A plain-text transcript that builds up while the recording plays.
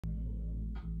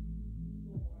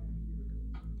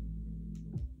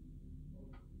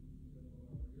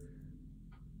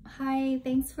Hi,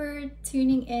 thanks for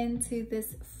tuning in to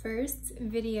this first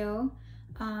video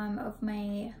of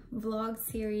my vlog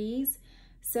series.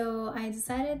 So I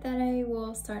decided that I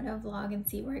will start a vlog and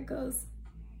see where it goes.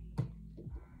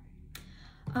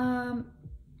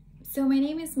 So my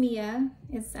name is Mia.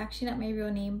 It's actually not my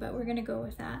real name, but we're gonna go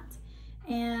with that.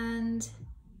 And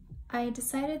I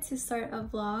decided to start a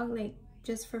vlog like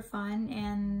just for fun,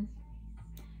 and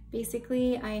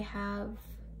basically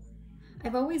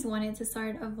I've always wanted to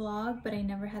start a vlog, but I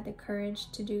never had the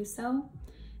courage to do so.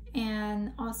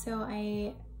 And also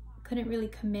I couldn't really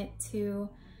commit to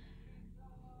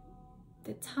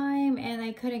the time, and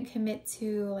I couldn't commit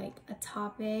to like a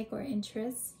topic or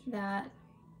interest that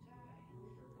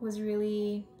was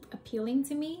really appealing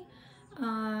to me.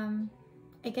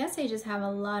 I guess I just have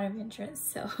a lot of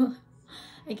interests, so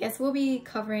I guess we'll be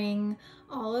covering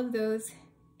all of those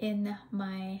in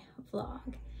my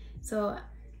vlog. So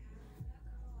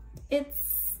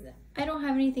I don't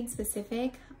have anything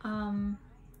specific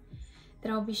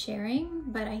that I'll be sharing,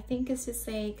 but I think it's just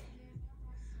like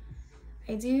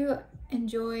I do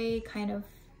enjoy kind of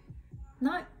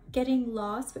not getting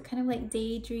lost, but kind of like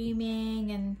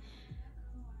daydreaming and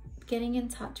getting in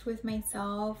touch with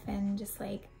myself and just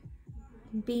like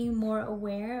being more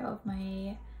aware of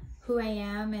who I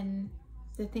am and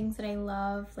the things that I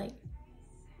love, like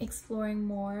exploring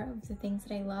more of the things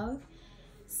that I love.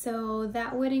 So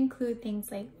that would include things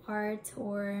like art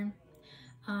or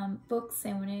books.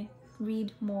 I want to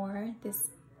read more this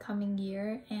coming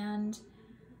year, and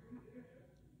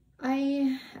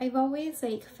I've always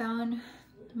like found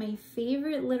my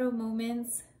favorite little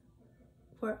moments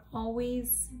were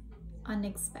always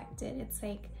unexpected.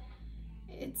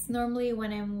 It's normally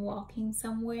when I'm walking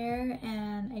somewhere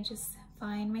and I just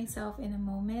find myself in a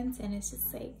moment, and it's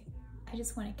just like I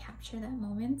just want to capture that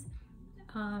moment.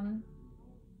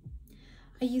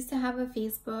 I used to have a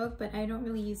Facebook, but I don't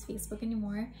really use Facebook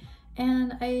anymore.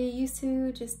 And I used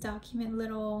to just document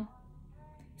little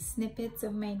snippets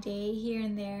of my day here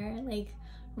and there, like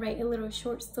write a little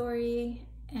short story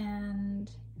and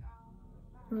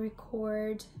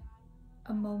record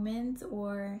a moment,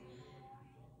 or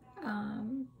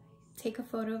take a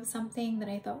photo of something that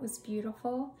I thought was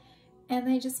beautiful. And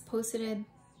I just posted it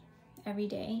every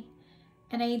day.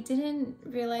 And I didn't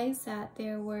realize that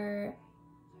there were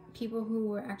people who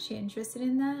were actually interested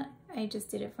in that. I just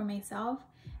did it for myself,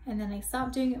 and then I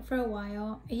stopped doing it for a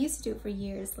while. I used to do it for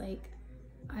years, like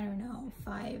I don't know,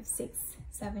 5, 6,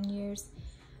 7 years,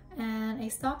 and I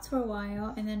stopped for a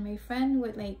while. And then my friend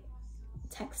would like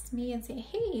text me and say,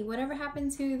 hey, whatever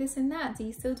happened to this and that? Do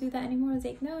you still do that anymore? I was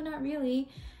like, no, not really.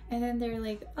 And then they're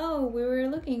like, oh, we were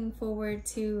looking forward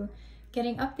to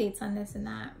getting updates on this and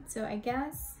that. So I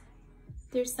guess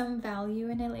there's some value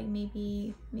in it, like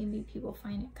maybe people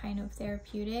find it kind of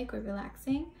therapeutic or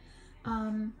relaxing.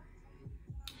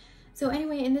 So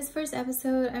anyway, in this first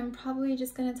episode, I'm probably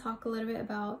just gonna talk a little bit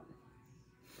about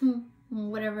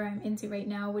whatever I'm into right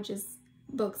now, which is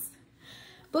books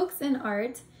and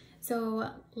art. So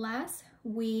last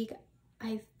week,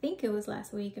 I think it was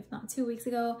last week, if not 2 weeks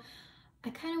ago,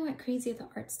 I kind of went crazy at the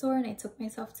art store, and I took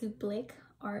myself to Blick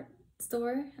Art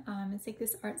store. It's like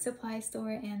this art supply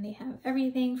store, and they have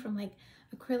everything from like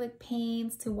acrylic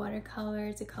paints to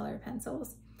watercolor to color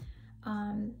pencils.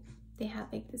 They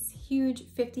have like this huge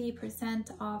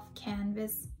 50% off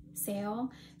canvas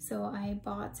sale, so I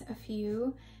bought a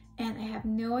few, and I have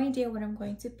no idea what I'm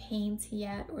going to paint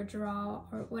yet or draw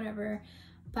or whatever,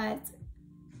 but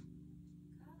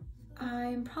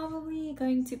I'm probably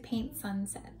going to paint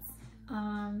sunsets,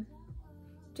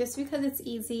 just because it's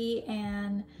easy,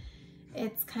 and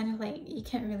it's kind of like you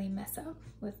can't really mess up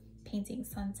with painting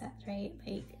sunsets, right?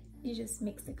 Like you just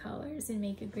mix the colors and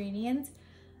make a gradient.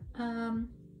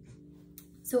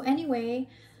 So anyway,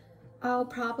 I'll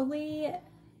probably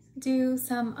do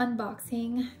some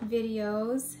unboxing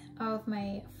videos of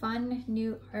my fun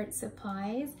new art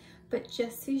supplies, but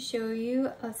just to show you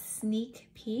a sneak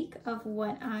peek of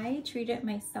what I treated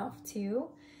myself to.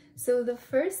 So the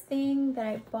first thing that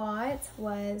I bought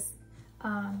was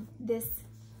this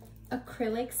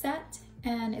acrylic set,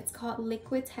 and it's called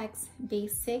Liquitex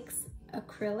Basics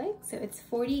acrylic. So it's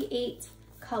 48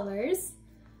 colors.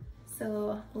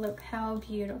 So look how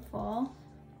beautiful.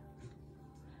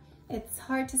 It's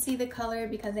hard to see the color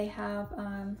because I have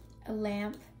a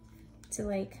lamp to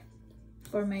like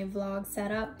for my vlog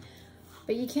setup,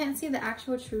 but you can't see the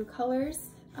actual true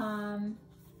colors.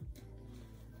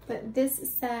 But this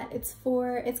set, it's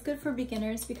good for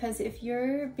beginners, because if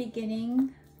you're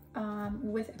beginning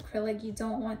with acrylic, you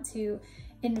don't want to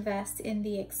invest in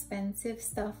the expensive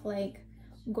stuff like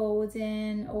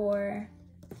golden, or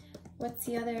what's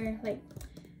the other, like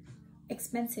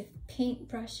expensive paint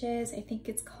brushes. I think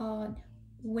it's called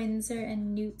Winsor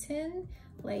and Newton,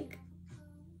 like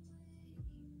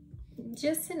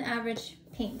just an average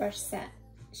paintbrush set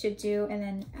should do, and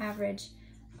then average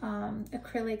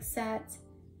acrylic set,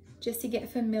 just to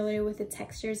get familiar with the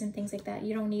textures and things like that.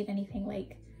 You don't need anything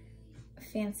like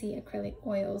fancy acrylic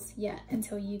oils yet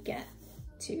until you get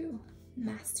to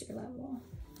master level.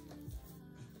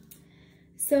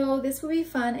 So this will be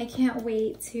fun. I can't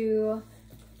wait to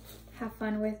have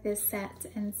fun with this set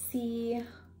and see.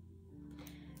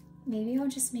 Maybe I'll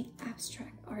just make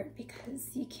abstract art because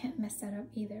you can't mess that up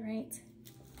either, right?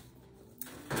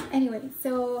 Anyway,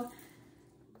 so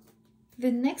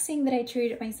the next thing that I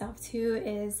treated myself to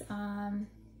is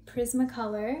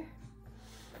Prismacolor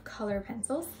color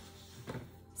pencils.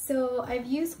 So I've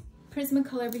used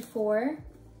Prismacolor before,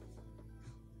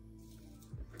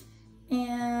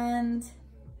 and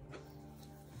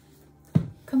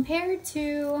compared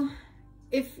to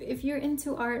if you're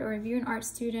into art, or if you're an art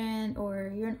student, or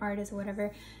you're an artist or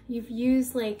whatever, you've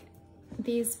used like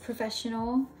these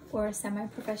professional or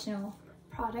semi-professional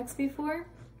products before,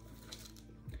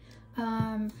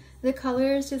 the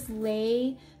colors just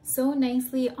lay so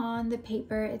nicely on the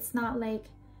paper. It's not like,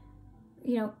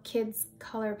 you know, kids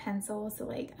color pencils. So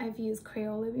like I've used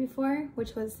Crayola before,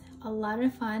 which was a lot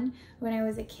of fun when I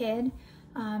was a kid,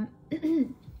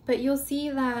 but you'll see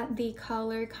that the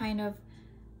color kind of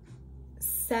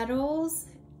settles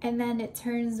and then it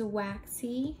turns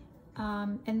waxy,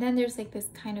 and then there's like this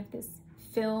kind of this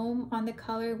film on the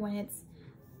color when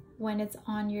it's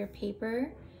on your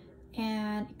paper,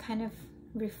 and it kind of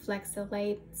reflects the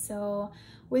light. So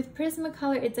with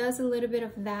Prismacolor, it does a little bit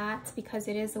of that because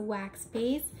it is a wax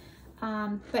base,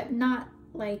 but not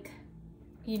like,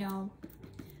 you know,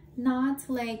 not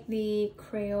like the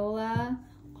Crayola,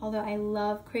 although I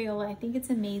love Crayola. I think it's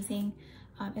amazing,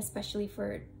 especially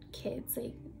for kids,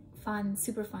 like fun,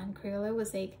 super fun. Crayola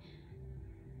was like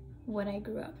what I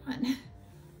grew up on.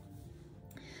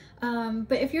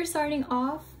 But if you're starting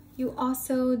off, you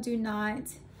also do not,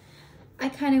 I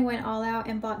kind of went all out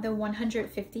and bought the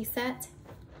 150 set,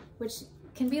 which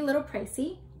can be a little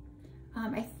pricey.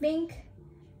 I think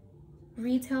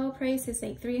retail price is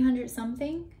like $300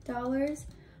 something,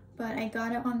 but I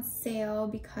got it on sale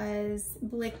because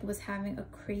Blick was having a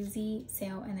crazy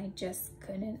sale and I just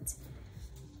couldn't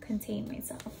contain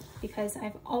myself, because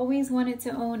I've always wanted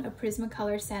to own a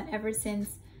Prismacolor set ever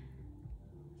since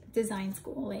design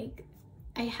school. Like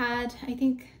I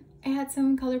think I had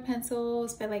some color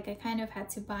pencils, but like I kind of had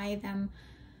to buy them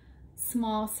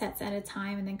small sets at a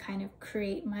time and then kind of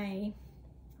create my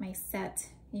set,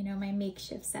 you know, my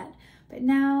makeshift set. But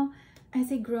now,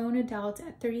 as a grown adult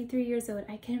at 33 years old,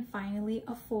 I can finally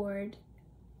afford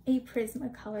a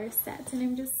Prismacolor set, and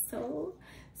I'm just so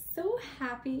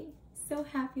happy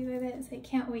with it. So I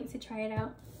can't wait to try it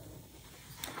out.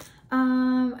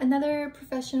 Another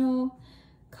professional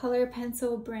color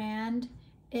pencil brand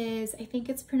is, I think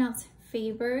it's pronounced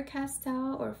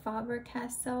Faber-Castell or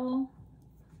Faber-Castell.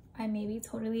 I may be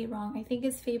totally wrong. I think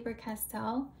it's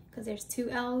Faber-Castell because there's two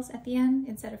L's at the end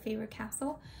instead of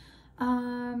Faber-Castell.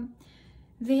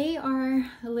 They are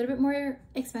a little bit more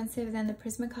expensive than the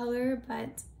Prismacolor,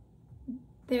 but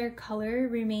their color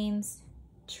remains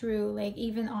true, like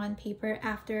even on paper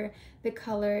after the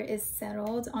color is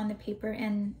settled on the paper,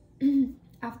 and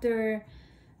after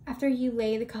you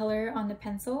lay the color on the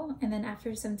pencil, and then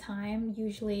after some time,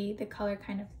 usually the color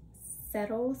kind of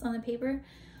settles on the paper.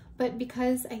 But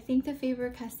because I think the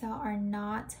Faber-Castell are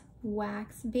not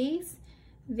wax base,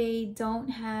 they don't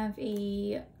have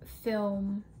a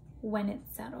film when it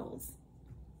settles,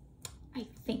 I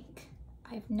think.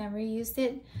 I've never used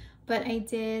it, but I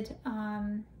did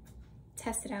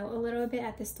test it out a little bit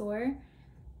at the store,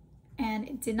 and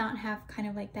it did not have kind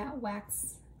of like that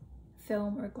wax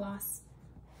film or gloss.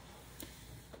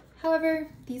 However,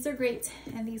 these are great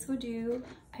and these will do.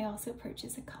 I also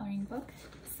purchased a coloring book,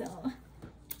 so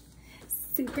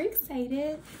super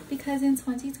excited because in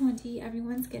 2020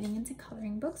 everyone's getting into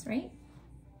coloring books, right?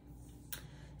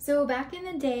 So back in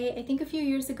the day, I think a few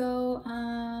years ago,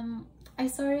 I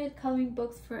started coloring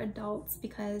books for adults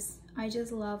because I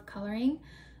just love coloring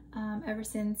ever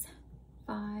since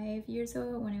 5 years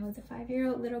old, when I was a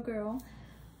 5-year-old little girl.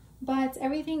 But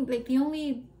everything, like the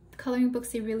only coloring books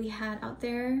they really had out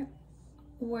there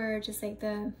were just like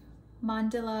the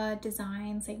mandala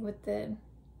designs, like with the,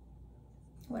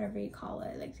 whatever you call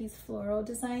it, like these floral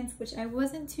designs, which I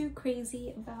wasn't too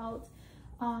crazy about.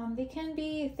 They can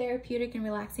be therapeutic and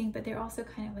relaxing, but they're also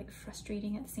kind of like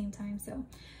frustrating at the same time. So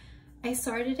I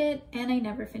started it and I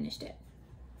never finished it.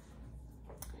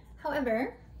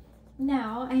 However,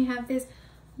 now I have this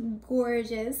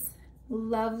gorgeous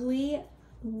lovely,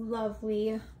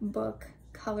 lovely book,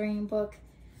 coloring book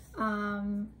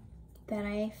that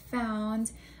I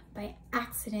found by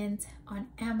accident on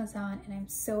Amazon, and I'm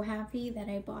so happy that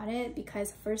I bought it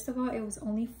because first of all, it was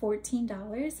only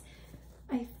 $14.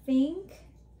 I think,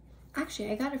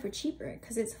 actually I got it for cheaper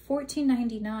because it's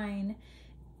 $14.99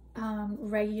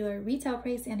 regular retail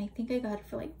price, and I think I got it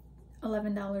for like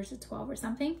 $11 or $12 or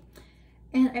something.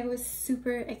 And I was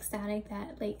super ecstatic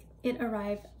that like it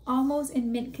arrived almost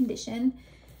in mint condition.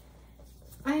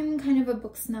 I'm kind of a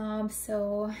book snob,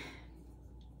 so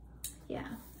yeah,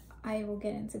 I will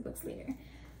get into books later.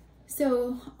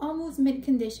 So almost mint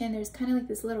condition. There's kind of like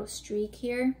this little streak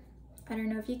here. I don't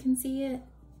know if you can see it,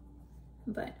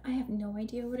 but I have no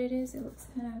idea what it is. It looks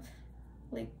kind of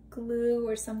like glue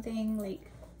or something,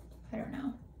 like, I don't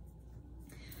know.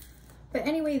 But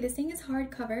anyway, this thing is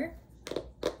hardcover.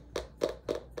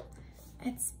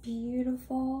 It's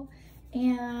beautiful,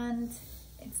 and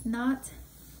it's not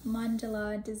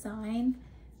mandala design,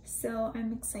 so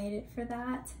I'm excited for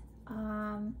that.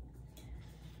 I'm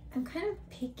kind of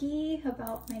picky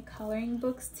about my coloring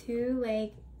books too.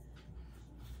 Like,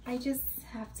 I just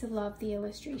have to love the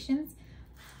illustrations,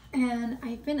 and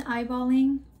I've been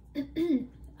eyeballing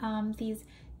these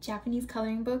Japanese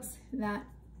coloring books that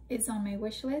is on my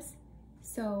wish list.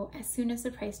 So as soon as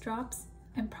the price drops,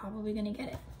 I'm probably gonna get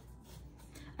it.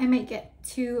 I might get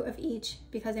 2 of each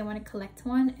because I want to collect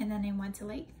one, and then I want to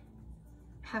like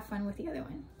have fun with the other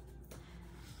one.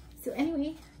 So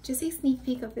anyway, just a sneak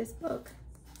peek of this book.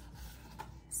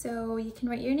 So you can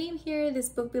write your name here. This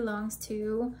book belongs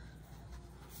to,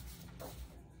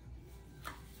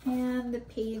 and the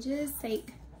pages,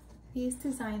 like, these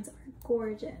designs are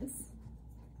gorgeous,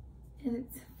 and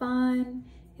it's fun.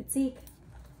 It's like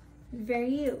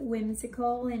very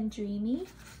whimsical and dreamy.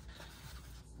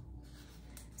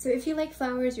 So if you like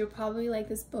flowers, you'll probably like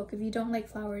this book. If you don't like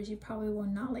flowers, you probably will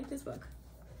not like this book.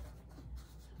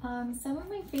 Some of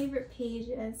my favorite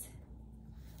pages,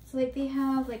 so like they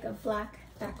have like a black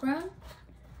background,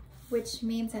 which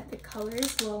means that the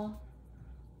colors will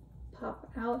pop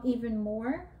out even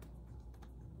more.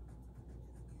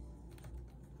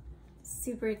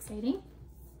 Super exciting.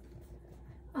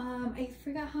 I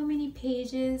forgot how many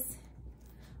pages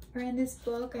are in this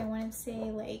book. I want to say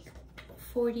like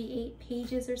 48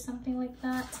 pages or something like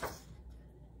that.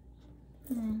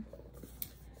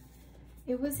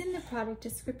 It was in the product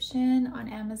description on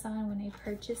Amazon when I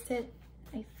purchased it.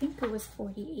 I think it was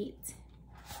 48.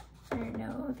 I don't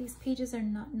know, these pages are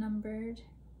not numbered.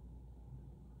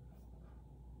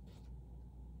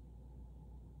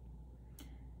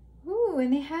 Ooh,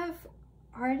 and they have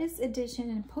artist edition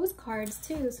and postcards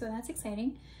too, so that's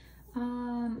exciting.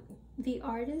 The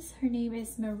artist, her name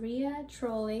is Maria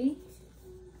Trolle.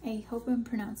 I hope I'm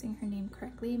pronouncing her name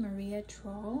correctly. Maria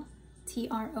Trolle,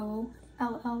 T-R-O-L-L-E.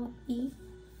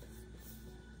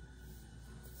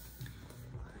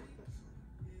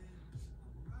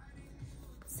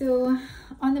 So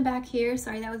on the back here,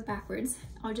 sorry that was backwards,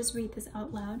 I'll just read this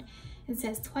out loud. It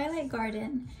says, Twilight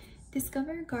Garden.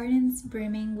 Discover gardens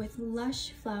brimming with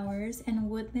lush flowers and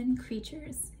woodland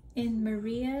creatures in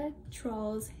Maria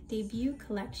Trolle's debut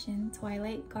collection,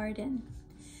 Twilight Garden.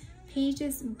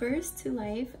 Pages burst to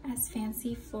life as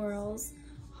fancy florals,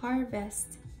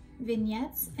 harvest,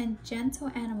 vignettes, and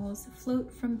gentle animals float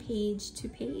from page to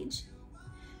page.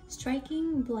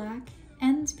 Striking black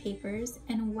end papers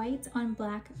and white on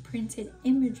black printed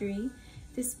imagery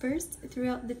dispersed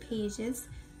throughout the pages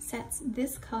sets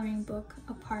this coloring book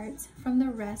apart from the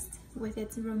rest with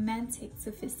its romantic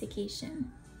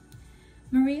sophistication.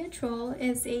 Maria Trolle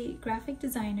is a graphic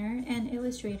designer and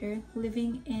illustrator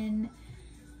living in,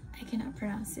 I cannot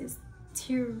pronounce this,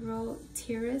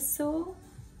 Tyresö,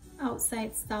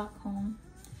 outside Stockholm.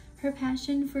 Her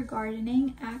passion for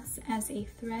gardening acts as a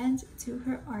thread to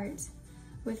her art,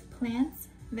 with plants,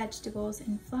 vegetables,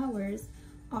 and flowers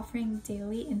offering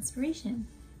daily inspiration,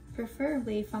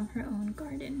 preferably from her own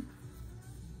garden.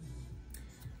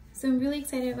 So I'm really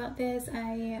excited about this.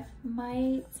 I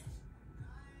might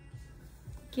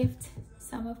gift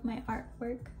some of my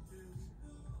artwork,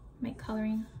 my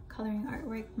coloring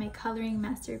artwork, my coloring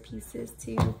masterpieces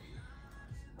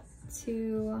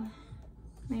to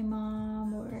my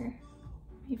mom or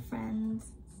my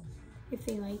friends if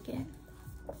they like it.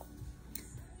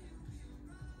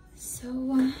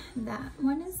 So that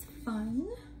one is fun.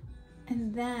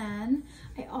 And then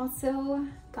I also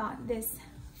got this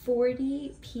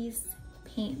 40-piece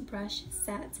paintbrush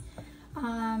set.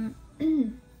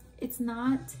 It's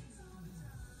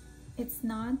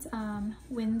not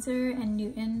Winsor and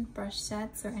Newton brush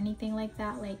sets or anything like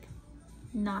that, like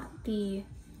not the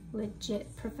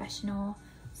legit professional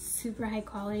super high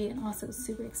quality and also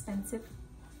super expensive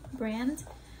brand.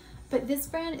 But this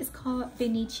brand is called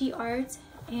Benicci Art,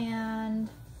 and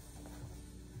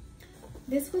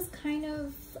this was kind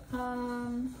of,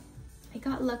 I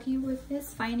got lucky with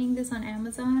this, finding this on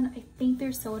Amazon. I think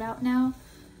they're sold out now.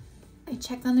 I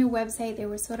checked on their website, they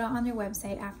were sold out on their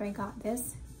website after I got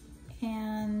this.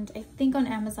 And I think on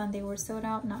Amazon they were sold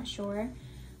out, not sure,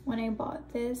 when I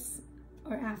bought this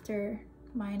or after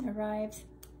mine arrived.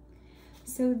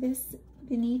 So this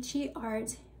Benicci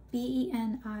Art, B-E-N-I-C-C-I,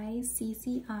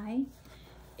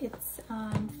 it's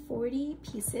 40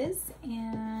 pieces,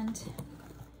 and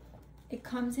it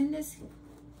comes in this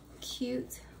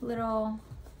cute little,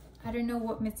 I don't know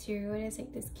what material it is,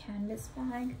 like this canvas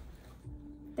bag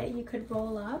that you could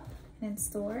roll up and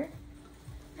store.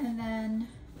 And then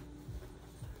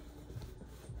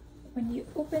when you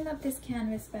open up this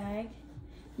canvas bag,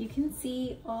 you can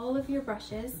see all of your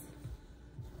brushes.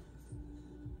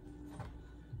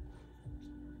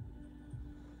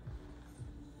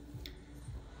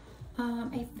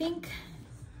 I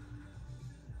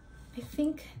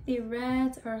think the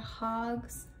reds are hog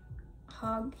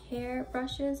hair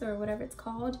brushes or whatever it's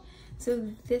called. So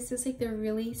this is like the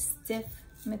really stiff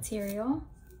material.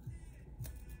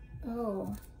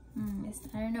 Oh,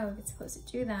 I don't know if it's supposed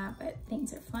to do that, but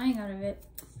things are flying out of it.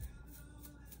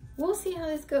 We'll see how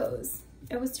this goes.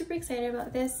 I was super excited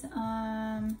about this.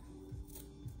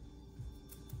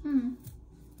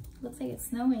 Looks like it's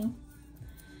snowing.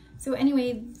 So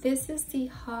anyway, this is the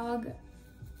hog,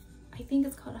 I think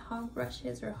it's called hog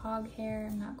brushes or hog hair,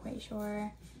 I'm not quite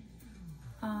sure.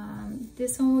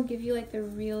 This one will give you like the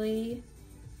really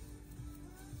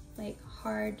like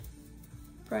hard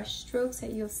brush strokes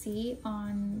that you'll see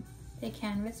on a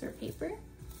canvas or paper.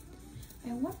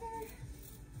 I wonder,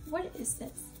 what is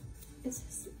this?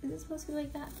 Is this supposed to be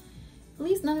like that? At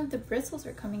least none of the bristles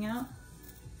are coming out.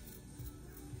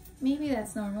 Maybe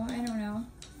that's normal, I don't know.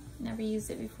 Never used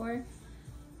it before.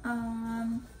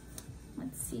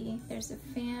 Let's see, there's a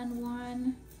fan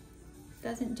one.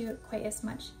 Doesn't do it quite as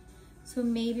much. So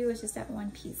maybe it was just that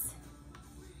one piece,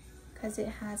 because it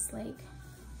has like,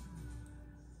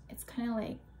 it's kind of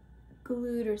like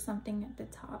glued or something at the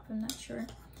top, I'm not sure.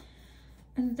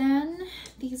 And then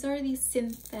these are the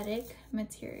synthetic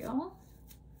material.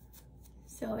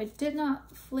 So it did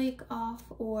not flake off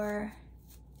or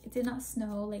it did not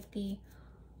snow like the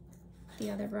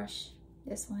other brush.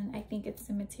 This one, I think it's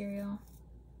the material.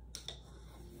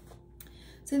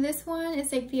 So this one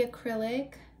is like the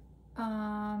acrylic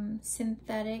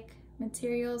synthetic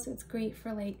material. So it's great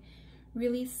for like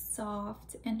really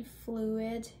soft and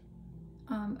fluid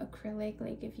acrylic,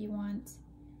 like if you want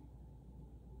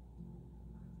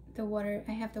the water,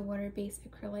 I have the water-based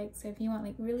acrylic, so if you want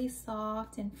like really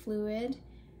soft and fluid,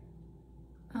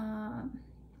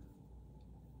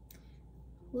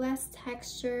 less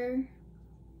texture.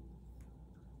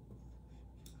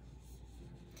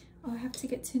 Oh, I have to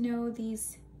get to know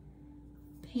these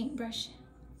paintbrush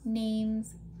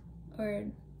names or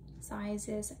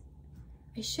sizes.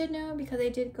 I should know because I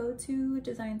did go to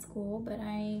design school,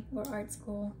 or art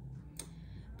school,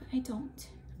 but I don't,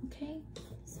 okay?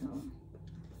 So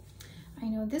I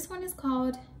know this one is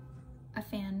called a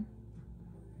fan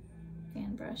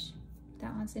brush.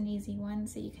 That one's an easy one,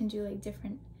 so you can do like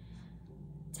different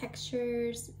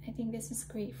textures. I think this is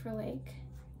great for like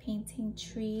painting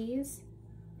trees.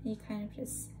 You kind of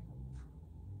just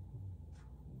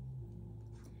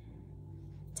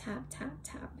tap, tap,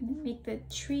 tap, and then make the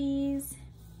trees.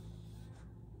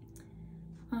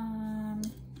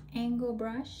 Angle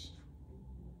brush.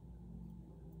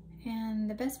 And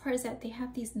the best part is that they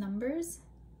have these numbers,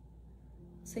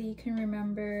 so you can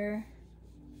remember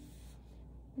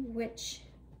which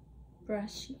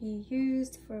brush you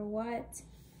used for what.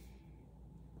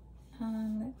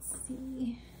 Let's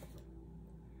see,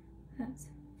 that's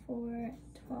 4,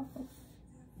 12.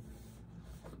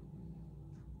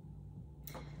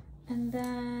 And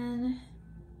then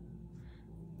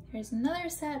there's another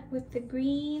set with the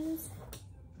greens.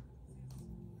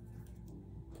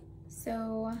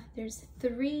 So there's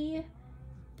 3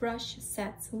 brush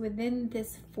sets within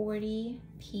this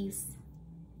 40-piece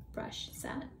brush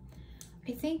set.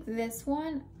 I think this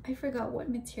one, I forgot what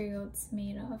material it's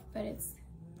made of, but it's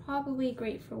probably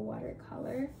great for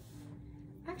watercolor.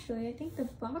 Actually, I think the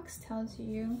box tells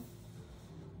you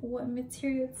what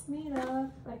material it's made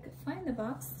of. If I could find the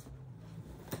box.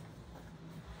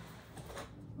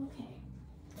 Okay,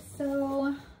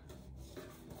 so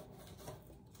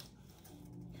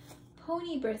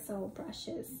pony bristle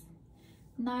brushes,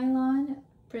 nylon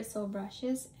bristle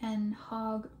brushes, and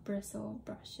hog bristle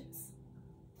brushes.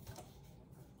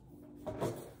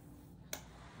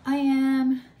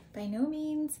 by no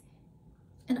means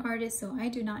an artist, so I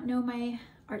do not know my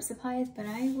art supplies, but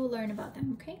I will learn about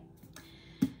them, okay?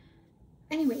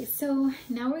 Anyway, so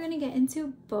now we're gonna get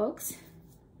into books.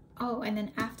 Oh, and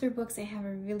then after books, I have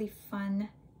a really fun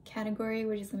category,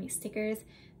 which is gonna be stickers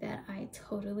that I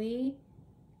totally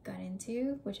got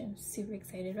into, which I'm super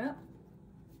excited about.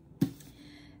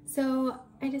 So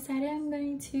I decided I'm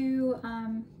going to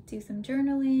do some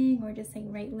journaling or just like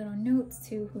write little notes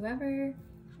to whoever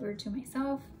or to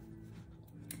myself.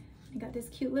 I got this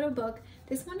cute little book.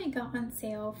 This one I got on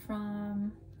sale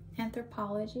from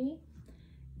Anthropology.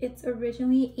 It's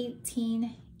originally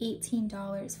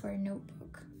 $18 for a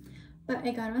notebook, but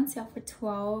I got it on sale for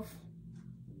 $12.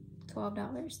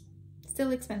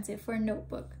 Still expensive for a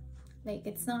notebook. Like,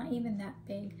 it's not even that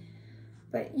big,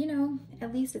 but you know,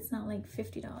 at least it's not like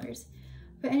 $50.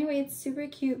 But anyway, it's super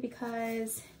cute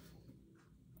because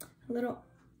a little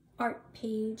art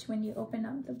page when you open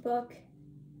up the book.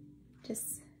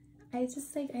 I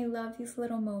love these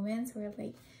little moments where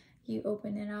like you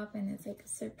open it up and it's like a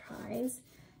surprise.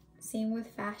 Same with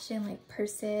fashion, like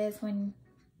purses, when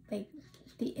like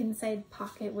the inside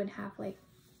pocket would have like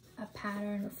a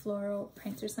pattern or floral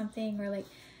print or something, or like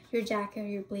your jacket or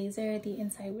your blazer, the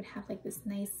inside would have like this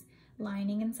nice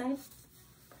lining inside.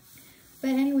 But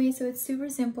anyway, so it's super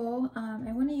simple.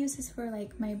 I want to use this for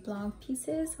like my blog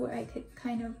pieces where I could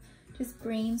kind of just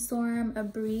brainstorm a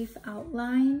brief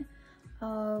outline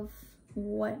of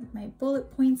what my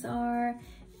bullet points are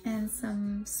and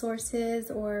some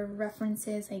sources or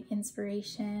references like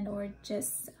inspiration, or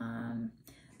just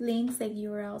links like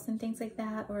URLs and things like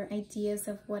that, or ideas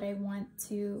of what I want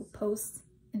to post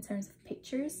in terms of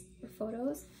pictures or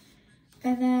photos.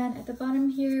 And then at the bottom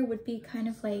here would be kind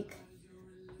of like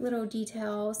little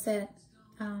details that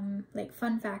like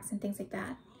fun facts and things like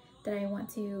that that I want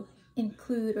to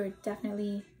include or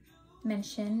definitely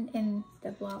mention in the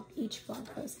blog, each blog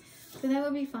post. So that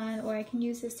would be fun, or I can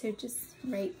use this to just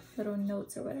write little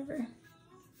notes or whatever.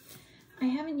 I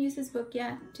haven't used this book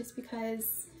yet just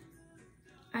because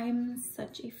I'm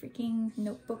such a freaking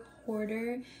notebook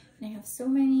hoarder and I have so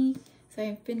many. So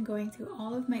I've been going through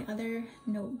all of my other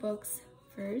notebooks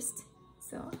first.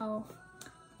 So I'll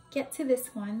get to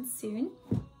this one soon.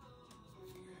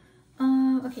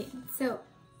 Okay, so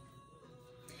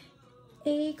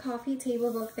a coffee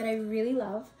table book that I really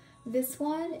love. This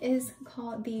one is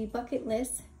called The Bucket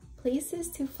List: Places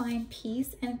to Find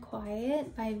Peace and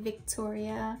Quiet by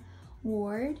Victoria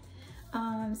Ward.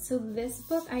 So this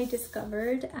book I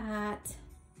discovered at,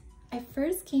 I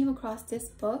first came across this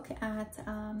book at,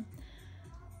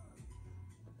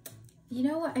 you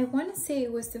know what, I want to say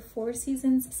it was the Four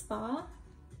Seasons Spa,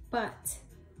 but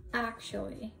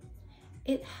actually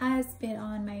it has been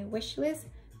on my wish list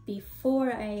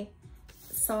before I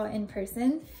saw it in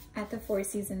person at the Four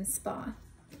Seasons Spa.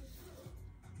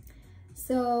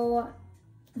 So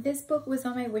this book was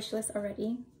on my wish list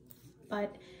already,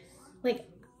 but like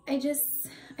I just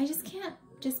can't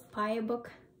just buy a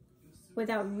book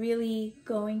without really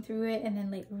going through it and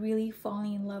then like really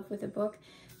falling in love with a book.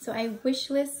 So I wish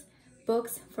list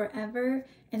books forever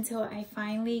until I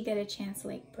finally get a chance to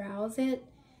like browse it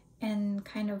and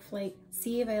kind of like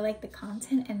see if I like the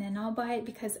content, and then I'll buy it,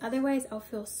 because otherwise I'll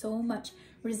feel so much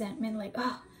resentment, like,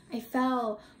 oh, I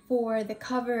fell for the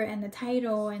cover and the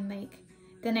title, and like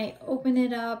then I open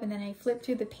it up and then I flip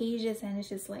through the pages and it's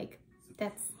just like,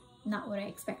 that's not what I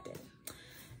expected.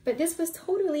 But this was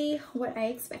totally what I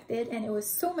expected, and it was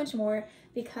so much more,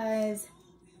 because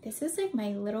this is like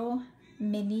my little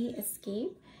mini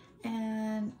escape.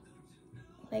 And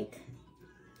like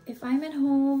if I'm at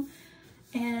home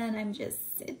and I'm just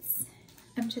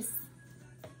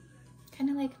kind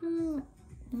of like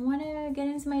want to get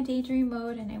into my daydream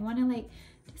mode, and I want to like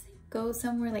just go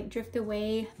somewhere, like drift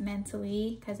away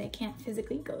mentally because I can't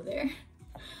physically go there.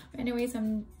 But anyways,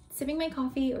 I'm sipping my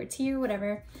coffee or tea or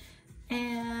whatever,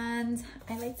 and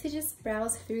I like to just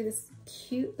browse through this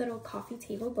cute little coffee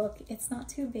table book. It's not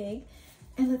too big,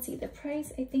 and let's see, the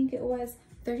price, I think it was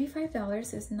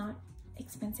 $35. It's not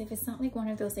expensive. It's not like one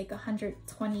of those like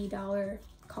 $120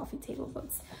 coffee table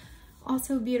books.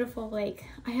 Also beautiful. Like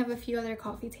I have a few other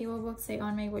coffee table books like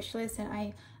on my wish list that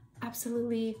I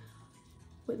absolutely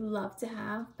would love to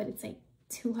have, but it's like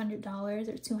 $200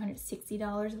 or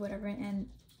 $260, whatever, and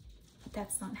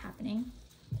that's not happening.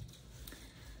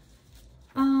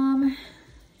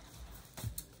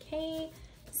 Okay,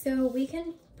 so we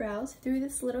can browse through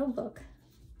this little book.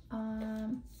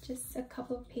 Just a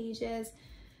couple of pages.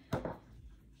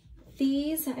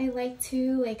 These I like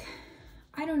to, like,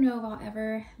 I don't know if I'll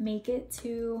ever make it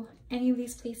to any of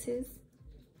these places,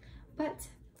 but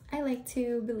I like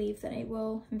to believe that I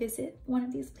will visit one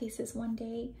of these places one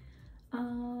day.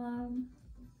 And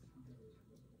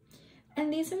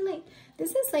these are like,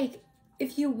 this is like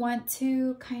if you want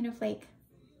to kind of like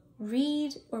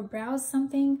read or browse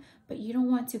something, but you don't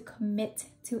want to commit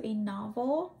to a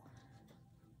novel.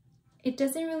 It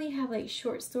doesn't really have like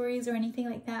short stories or anything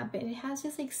like that, but it has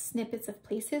just like snippets of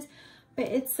places. But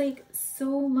it's like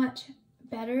so much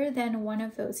better than one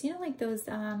of those, you know, like those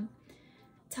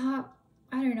top,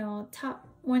 I don't know, top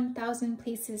 1,000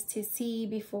 places to see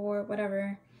before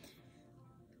whatever,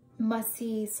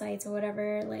 must-see sites or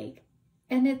whatever, like,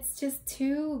 and it's just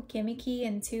too gimmicky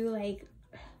and too like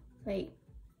I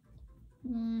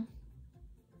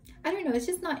don't know, it's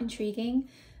just not intriguing.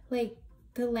 Like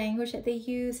the language that they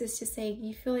use is just like,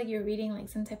 you feel like you're reading like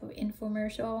some type of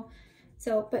infomercial.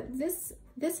 So, but this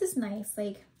is nice.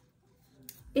 Like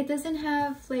it doesn't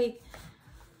have like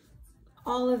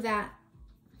all of that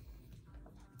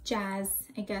jazz,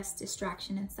 I guess,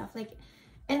 distraction and stuff, like,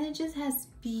 and it just has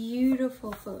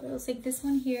beautiful photos like this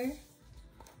one here.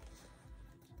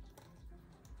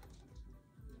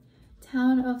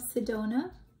 Town of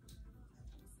Sedona.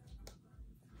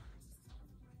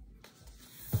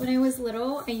 When I was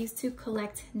little, I used to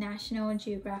collect National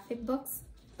Geographic books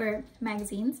or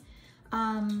magazines,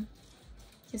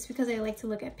 just because I like to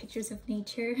look at pictures of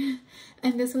nature.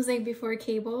 And this was like before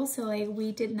cable, so like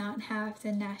we did not have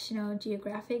the National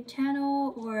Geographic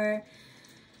channel, or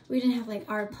we didn't have like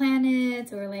Our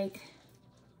Planet, or like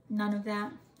none of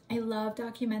that. I love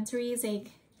documentaries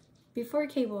like before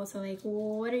cable, so like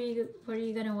what are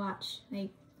you gonna watch? Like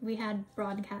we had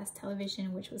broadcast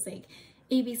television, which was like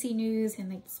ABC News and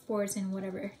like sports and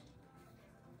whatever.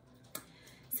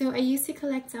 So I used to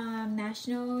collect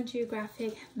National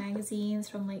Geographic magazines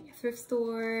from like thrift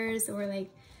stores or like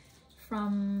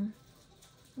from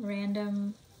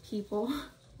random people,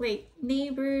 like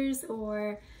neighbors,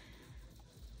 or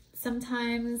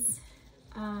sometimes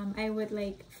I would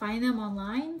like find them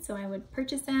online, so I would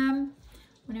purchase them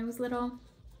when I was little.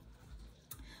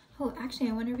 Oh, actually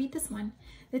I want to read this one.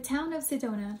 The Town of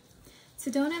Sedona.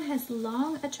 Sedona has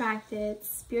long attracted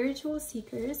spiritual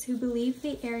seekers who believe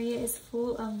the area is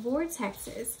full of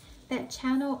vortexes that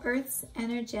channel Earth's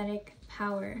energetic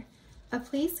power, a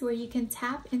place where you can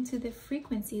tap into the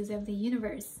frequencies of the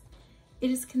universe. It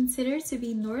is considered to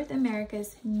be North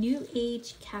America's New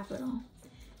Age capital,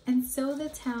 and so the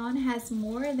town has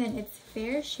more than its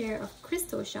fair share of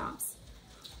crystal shops,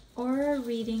 aura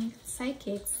reading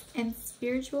psychics, and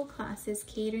spiritual classes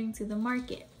catering to the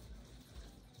market.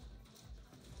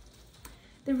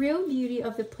 The real beauty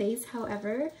of the place,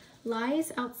 however,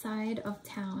 lies outside of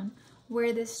town,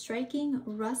 where the striking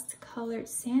rust-colored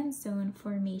sandstone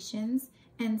formations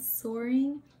and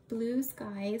soaring blue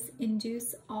skies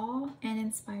induce awe and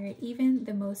inspire even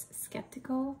the most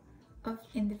skeptical of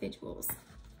individuals.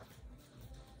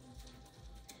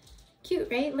 Cute,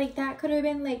 right? Like that could have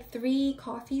been like 3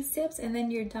 coffee sips and then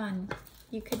you're done.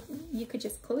 You could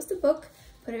just close the book,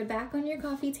 put it back on your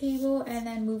coffee table, and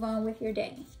then move on with your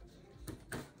day.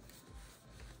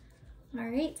 All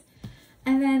right,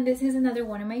 and then this is another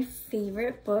one of my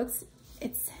favorite books.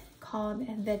 It's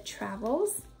called The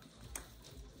Travels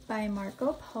by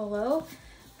Marco Polo.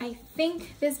 I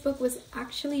think this book was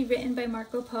actually written by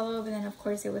Marco Polo, but then of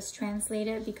course it was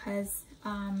translated because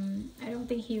I don't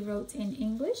think he wrote in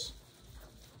English.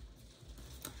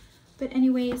 But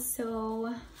anyway,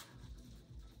 so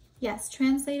yes,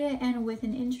 translated and with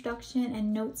an introduction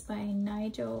and notes by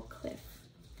Nigel Cliff.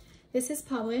 This is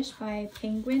published by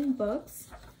Penguin Books.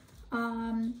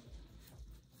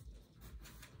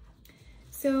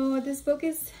 So this book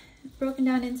is broken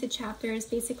down into chapters.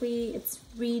 Basically, it's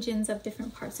regions of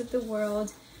different parts of the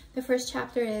world. The first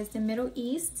chapter is the Middle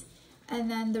East, and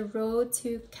then the road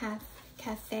to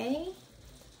Cathay.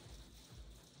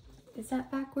 Is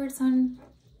that backwards on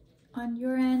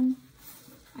your end?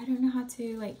 I don't know how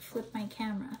to like flip my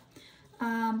camera.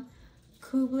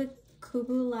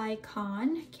 Kublai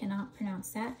Khan, cannot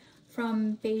pronounce that.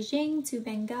 From Beijing to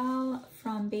Bengal,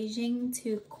 from Beijing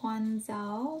to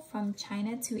Quanzhou, from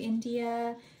China to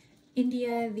India,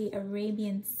 the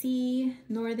Arabian Sea,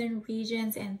 northern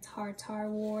regions, and Tartar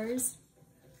Wars.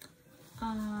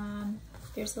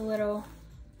 There's a little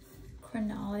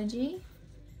chronology.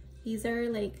 These are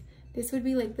like, this would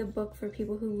be like the book for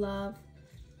people who love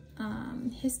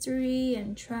history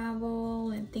and travel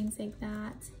and things like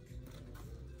that.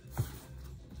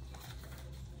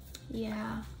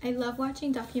 Yeah, I love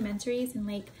watching documentaries, and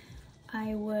like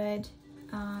I would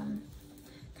kind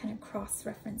of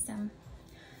cross-reference them.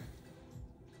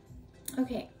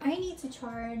 Okay, I need to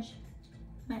charge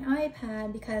my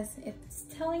iPad because it's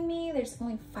telling me there's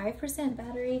only 5%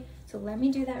 battery. So let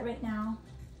me do that right now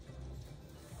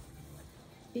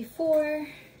before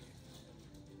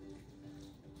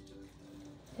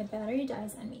the battery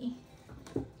dies on me.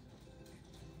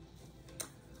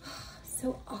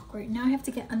 So awkward. Now I have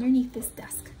to get underneath this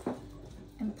desk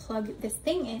and plug this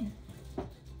thing in.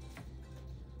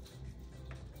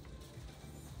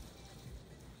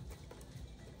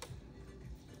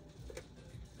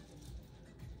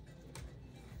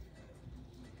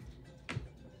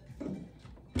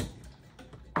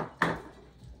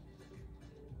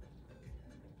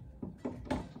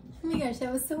 Oh my gosh,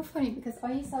 that was so funny because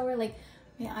all you saw were like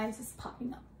my eyes just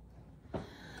popping up.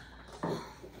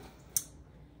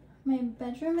 My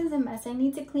bedroom is a mess. I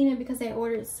need to clean it because I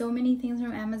ordered so many things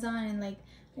from Amazon and like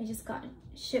I just got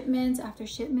shipments after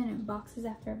shipment and boxes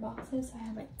after boxes. So I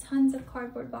have like tons of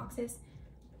cardboard boxes.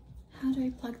 How do I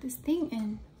plug this thing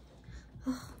in?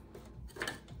 Ugh.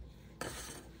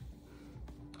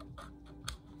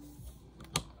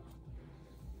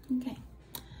 Okay,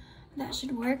 that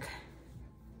should work.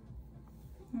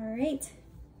 All right.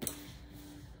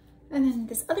 And then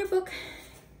this other book,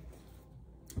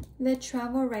 The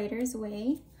Travel Writer's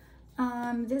Way.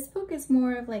 This book is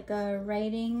more of like a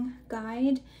writing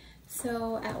guide.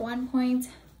 So at one point,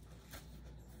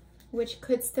 which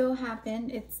could still happen,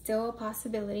 it's still a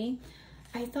possibility,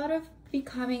 I thought of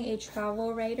becoming a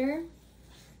travel writer.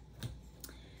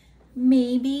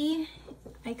 Maybe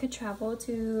I could travel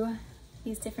to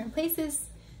these different places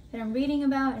that I'm reading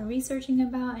about and researching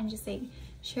about and just like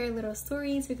share little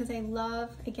stories, because I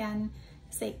love, again,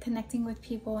 just like connecting with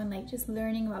people and like just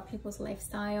learning about people's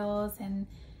lifestyles and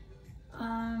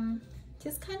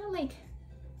just kind of like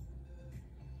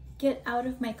get out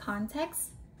of my context,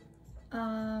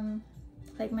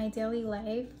 like my daily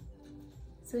life.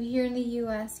 So here in the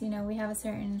US, you know, we have a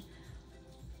certain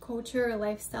culture or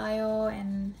lifestyle,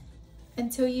 and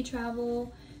until you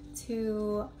travel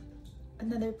to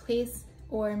another place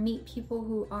or meet people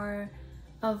who are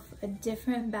of a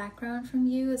different background from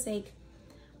you, it's like,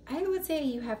 I would say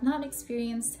you have not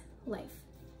experienced life,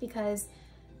 because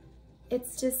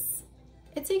it's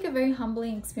like a very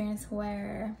humbling experience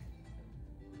where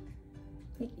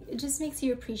like, it just makes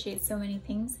you appreciate so many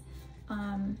things,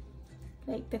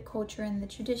 like the culture and the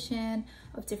tradition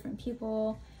of different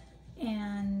people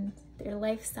and their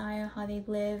lifestyle, how they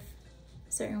live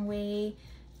a certain way,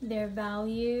 their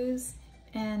values,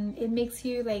 and it makes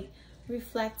you like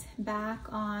reflect back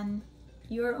on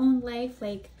your own life.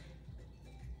 Like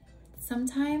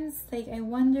sometimes like I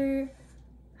wonder,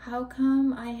 how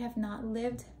come I have not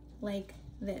lived like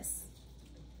this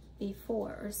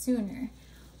before or sooner?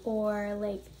 Or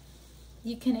like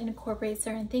you can incorporate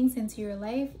certain things into your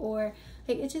life, or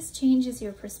like it just changes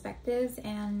your perspectives,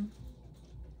 and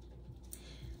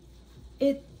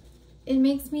it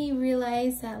makes me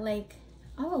realize that like,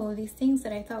 oh, these things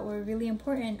that I thought were really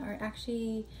important are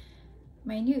actually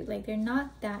minute. Like they're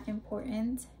not that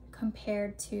important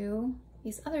compared to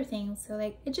these other things. So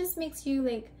like it just makes you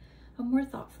like a more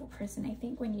thoughtful person, I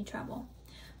think, when you travel.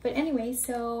 But anyway,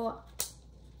 so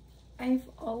I've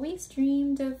always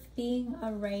dreamed of being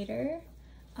a writer.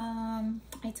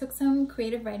 I took some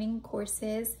creative writing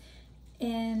courses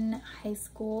in high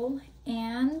school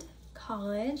and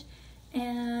college,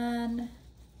 and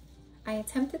I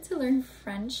attempted to learn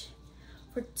French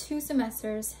for 2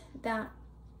 semesters. That,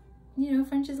 you know,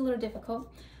 French is a little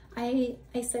difficult. I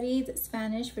studied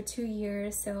Spanish for 2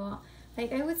 years, so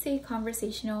like I would say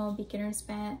conversational beginner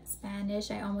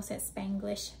Spanish. I almost said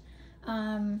Spanglish.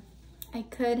 I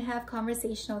could have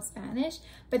conversational Spanish,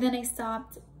 but then I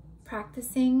stopped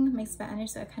practicing my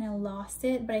Spanish, so I kind of lost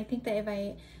it. But I think that if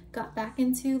I got back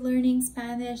into learning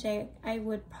Spanish, I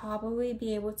would probably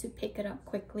be able to pick it up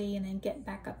quickly and then get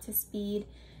back up to speed.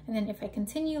 And then if I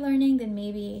continue learning, then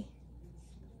maybe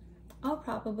I'll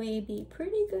probably be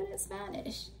pretty good at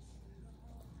Spanish.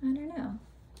 I don't know.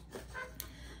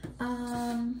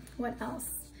 What else?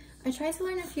 I tried to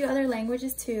learn a few other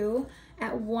languages too.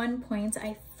 At one point,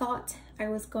 I thought I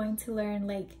was going to learn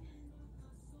like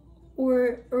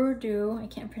Urdu. I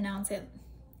can't pronounce it.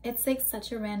 It's like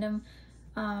such a random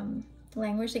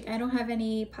language. Like I don't have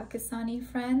any Pakistani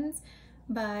friends,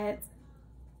 but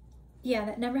yeah,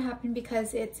 that never happened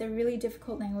because it's a really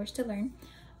difficult language to learn.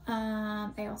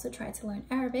 I also tried to learn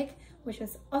Arabic, which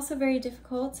was also very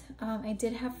difficult. I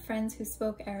did have friends who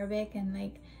spoke Arabic, and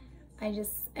like I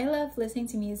love listening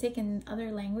to music in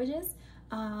other languages.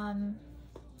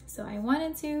 So I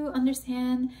wanted to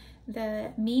understand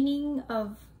the meaning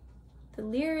of the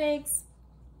lyrics.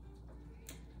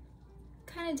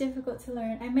 Kind of difficult to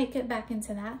learn. I might get back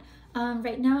into that.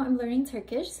 Right now I'm learning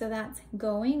Turkish, so that's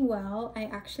going well. I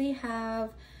actually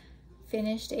have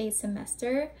finished a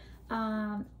semester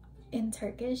in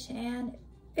Turkish, and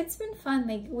it's been fun.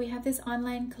 Like, we have this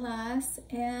online class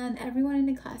and everyone in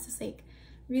the class is like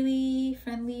really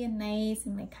friendly and nice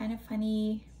and like kind of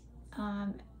funny.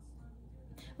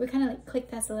 We kind of like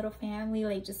clicked as a little family,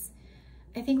 like just,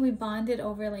 I think we bonded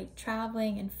over like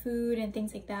traveling and food and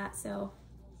things like that. So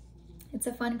it's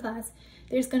a fun class.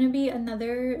 There's going to be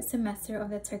another semester of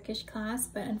the Turkish class,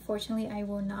 but unfortunately I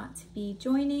will not be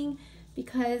joining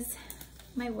because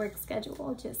my work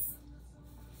schedule just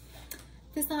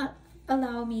does not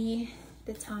allow me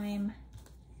the time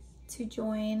to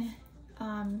join.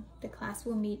 The class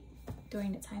will meet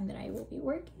during the time that I will be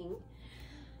working.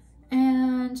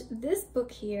 And this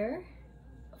book here,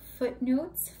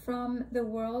 Footnotes from the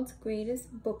World's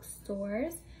Greatest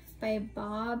Bookstores by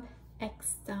Bob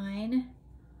Eckstein.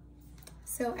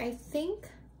 So I think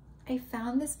I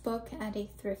found this book at a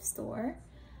thrift store.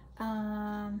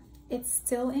 It's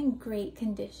still in great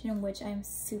condition, which I'm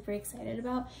super excited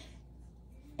about.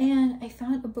 And I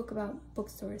found a book about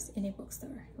bookstores in a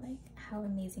bookstore. Like, how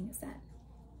amazing is that?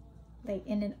 Like,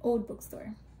 in an old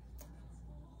bookstore.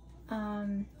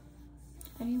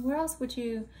 I mean, where else would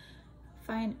you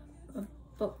find a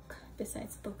book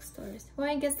besides bookstores? Well,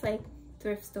 I guess like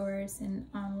thrift stores and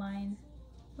online,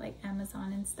 like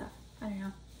Amazon and stuff. I don't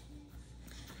know.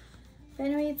 But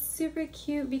anyway, it's super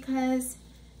cute because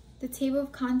the table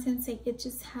of contents, like, it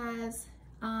just has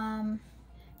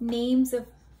names of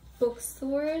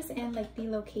bookstores and like the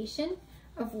location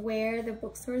of where the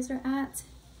bookstores are at.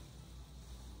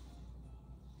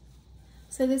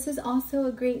 So this is also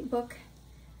a great book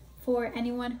for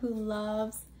anyone who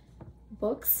loves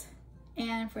books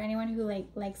and for anyone who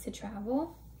likes to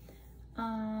travel.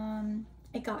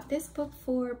 I got this book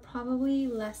for probably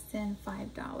less than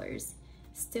 $5,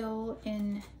 still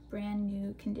in brand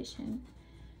new condition.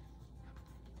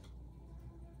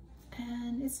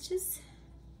 And it's just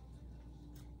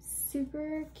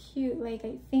super cute. Like,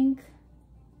 I think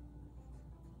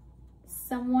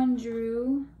someone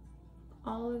drew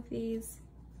all of these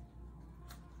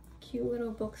cute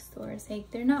little bookstores.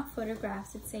 Like, they're not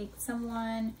photographs, it's like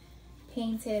someone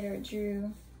painted or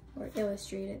drew or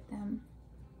illustrated them.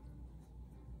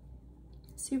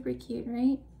 Super cute,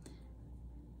 right?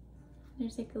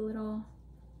 There's like a little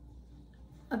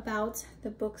about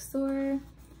the bookstore.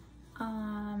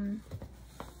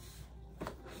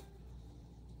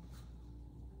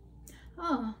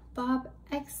 Oh, Bob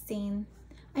Eckstein.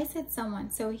 I said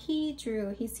someone. So he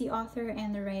drew. He's the author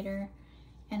and the writer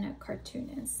and a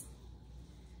cartoonist.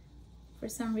 For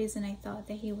some reason I thought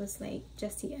that he was like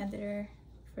just the editor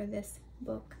for this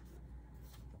book.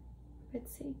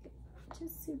 It's like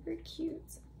just super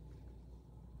cute.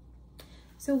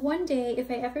 So one day, if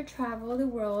I ever travel the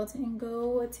world and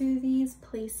go to these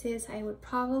places, I would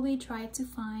probably try to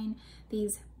find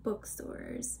these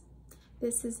bookstores.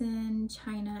 This is in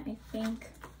China, I think.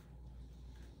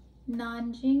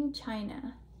 Nanjing,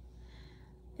 China.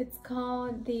 It's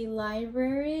called the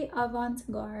Library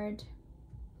Avant-Garde.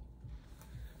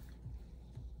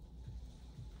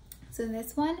 So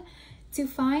this one, to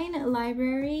find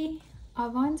Library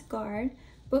Avant-Garde,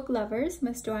 book lovers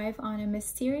must drive on a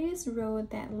mysterious road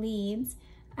that leads,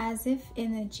 as if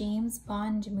in a James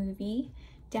Bond movie,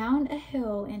 down a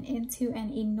hill and into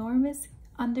an enormous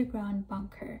underground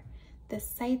bunker, the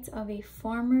site of a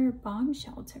former bomb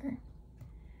shelter.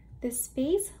 The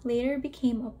space later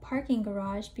became a parking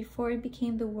garage before it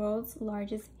became the world's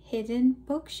largest hidden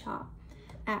bookshop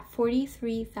at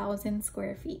 43,000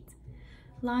 square feet.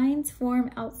 Lines form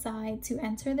outside to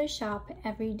enter the shop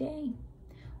every day.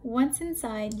 Once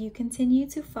inside, you continue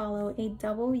to follow a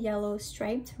double yellow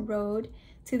striped road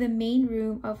to the main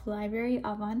room of Library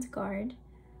Avant-Garde,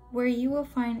 where you will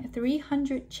find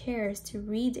 300 chairs to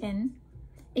read in,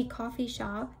 a coffee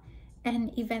shop,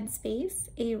 an event space,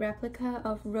 a replica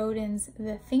of Rodin's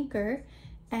The Thinker,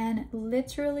 and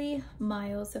literally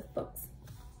miles of books.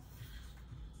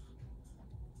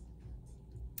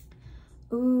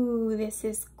 Ooh, this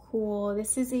is cool.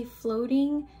 This is a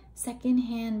floating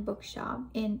secondhand bookshop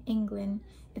in England.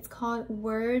 It's called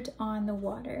Word on the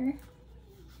Water.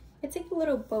 It's like a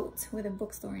little boat with a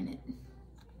bookstore in it.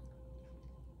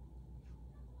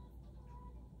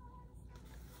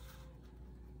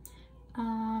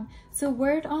 So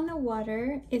Word on the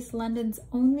Water is London's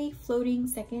only floating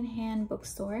secondhand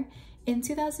bookstore. In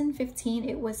 2015,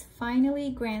 it was finally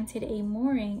granted a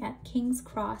mooring at King's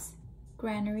Cross,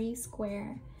 Granary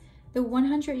Square. The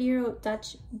 100-year-old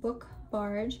Dutch book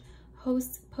barge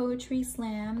hosts poetry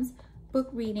slams, book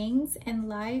readings, and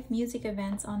live music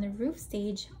events on the roof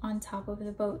stage on top of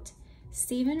the boat.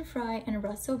 Stephen Fry and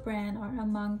Russell Brand are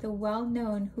among the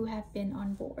well-known who have been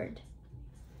on board.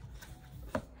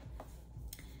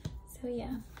 So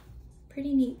yeah,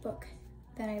 pretty neat book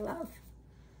that I love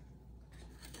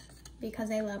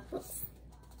because I love books.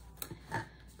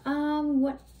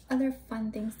 What other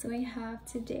fun things do I have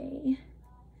today?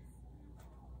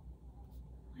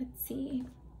 Let's see.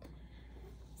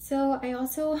 So I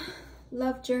also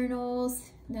love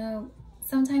journals. No,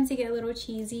 sometimes they get a little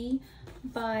cheesy,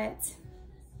 but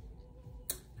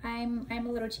I'm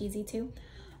a little cheesy too.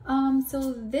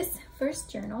 So this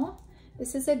first journal,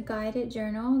 this is a guided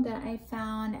journal that I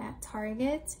found at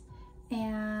Target,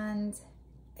 and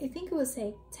I think it was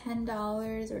like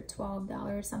 $10 or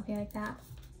 $12, something like that.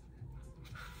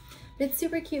 But it's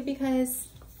super cute because,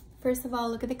 first of all,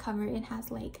 look at the cover. It has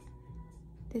like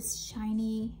this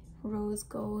shiny rose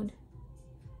gold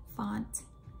font,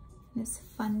 this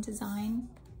fun design.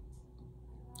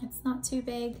 It's not too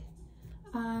big.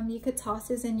 You could toss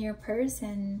this in your purse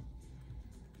and,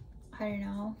 I don't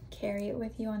know, carry it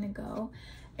with you on the go.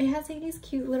 It has like these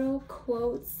cute little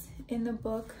quotes in the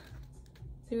book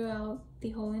throughout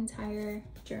the whole entire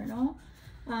journal.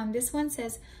 This one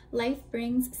says, "Life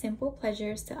brings simple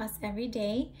pleasures to us every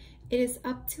day. It is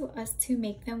up to us to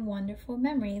make them wonderful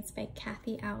memories," by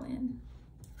Kathy Allen.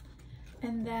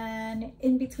 And then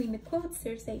in between the quotes,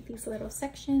 there's like these little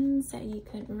sections that you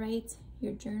could write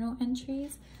your journal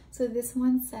entries. So this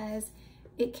one says,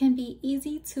 "It can be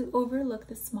easy to overlook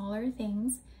the smaller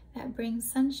things that bring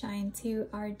sunshine to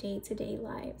our day-to-day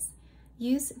lives.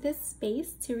 Use this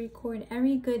space to record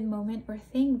every good moment or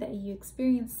thing that you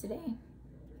experienced today."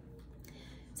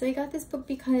 So I got this book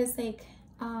because like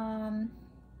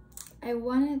I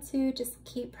wanted to just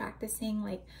keep practicing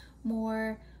like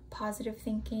more positive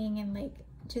thinking and like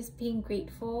just being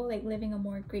grateful, like living a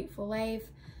more grateful life,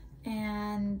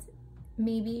 and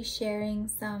maybe sharing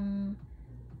some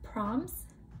prompts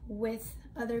with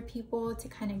other people to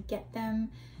kind of get them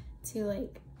to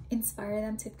like inspire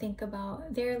them to think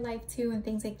about their life too and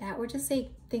things like that, or just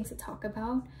like things to talk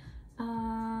about.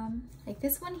 Like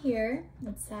this one here,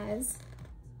 it says,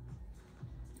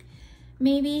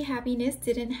 "Maybe happiness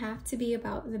didn't have to be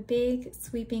about the big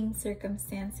sweeping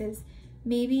circumstances.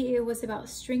 Maybe it was about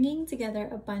stringing together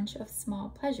a bunch of small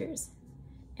pleasures."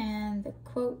 And the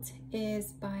quote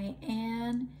is by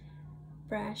Anne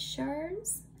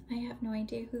Brashards. I have no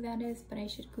idea who that is, but I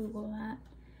should Google that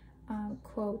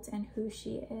quote and who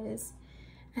she is.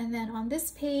 And then on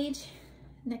this page,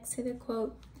 next to the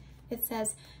quote, it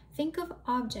says, "Think of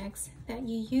objects that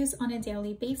you use on a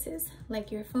daily basis,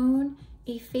 like your phone,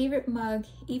 a favorite mug,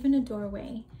 even a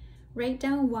doorway. Write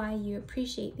down why you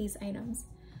appreciate these items."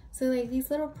 So like these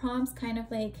little prompts kind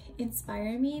of like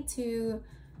inspire me to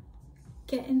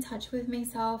get in touch with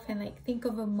myself and like think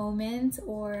of a moment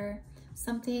or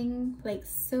something like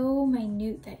so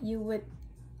minute that you would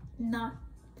not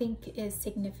think is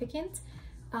significant,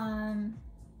 but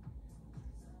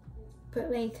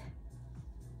like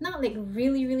not like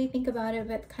really think about it,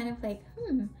 but kind of like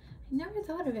I never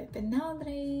thought of it, but now that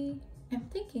I am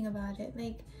thinking about it,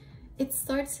 like it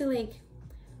starts to like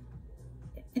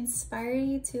inspire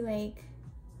you to like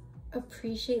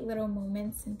appreciate little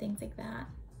moments and things like that,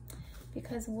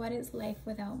 because what is life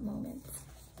without moments?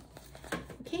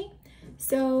 Okay,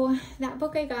 so that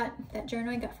book I got, that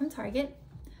journal I got from Target.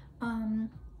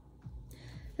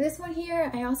 This one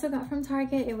here I also got from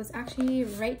Target. It was actually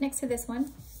right next to this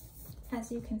one,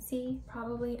 as you can see,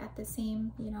 probably at the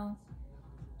same, you know,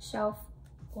 shelf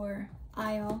or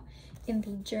aisle in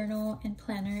the journal and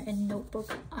planner and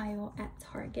notebook aisle at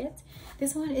Target.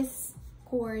 This one is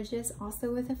gorgeous,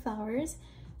 also with the flowers.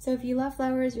 So if you love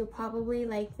flowers, you'll probably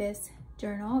like this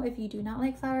journal. If you do not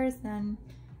like flowers, then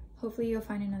hopefully you'll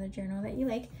find another journal that you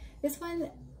like. This one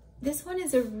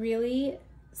is a really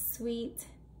sweet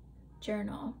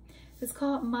journal. It's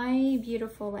called My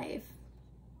Beautiful Life.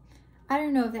 I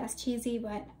don't know if that's cheesy,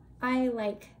 but I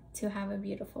like to have a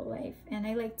beautiful life, and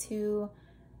I like to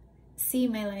see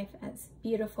my life as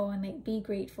beautiful and like be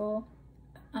grateful.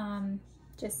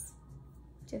 Just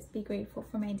be grateful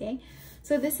for my day.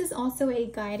 So this is also a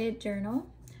guided journal.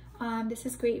 This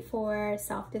is great for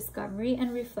self-discovery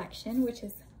and reflection, which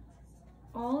is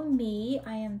all me.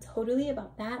 I am totally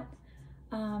about that.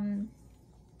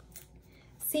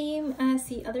 Same as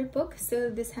the other book. So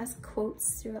this has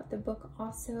quotes throughout the book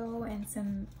also, and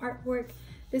some artwork.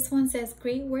 This one says,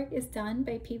 "Great work is done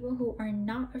by people who are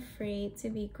not afraid to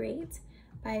be great,"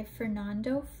 by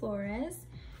Fernando Flores.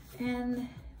 And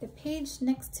the page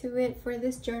next to it for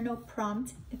this journal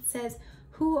prompt, it says,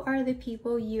 "Who are the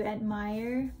people you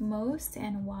admire most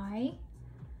and why?"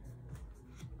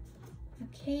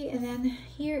 Okay, and then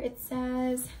here it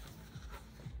says,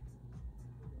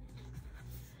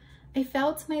 I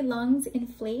felt my lungs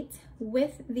inflate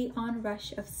with the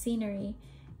onrush of scenery,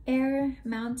 air,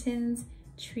 mountains,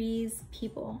 trees,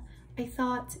 people. I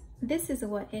thought, this is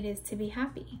what it is to be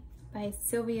happy, by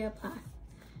Sylvia Plath.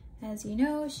 As you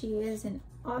know, she is an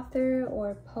author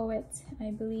or poet,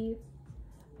 I believe.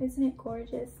 Isn't it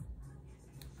gorgeous?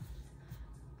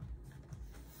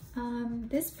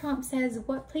 This prompt says,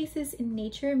 what places in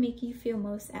nature make you feel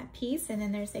most at peace? And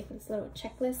then there's like this little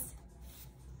checklist.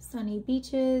 Sunny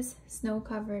beaches,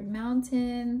 snow-covered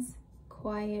mountains,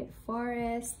 quiet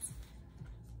forests,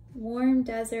 warm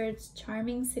deserts,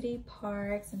 charming city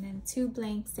parks, and then 2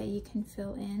 blanks that you can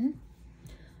fill in.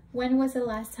 When was the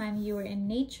last time you were in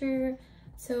nature?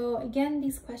 So again,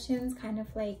 these questions kind of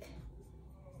like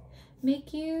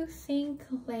make you think,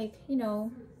 like, you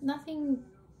know, nothing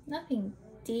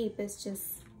deep. It's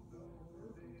just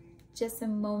a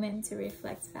moment to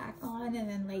reflect back on and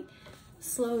then like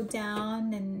slow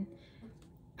down. And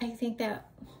I think that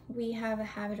we have a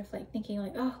habit of like thinking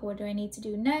like, oh, what do I need to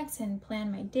do next, and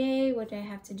plan my day. What do I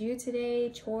have to do today?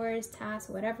 Chores, tasks,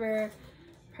 whatever,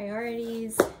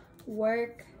 priorities,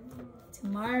 work,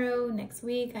 tomorrow, next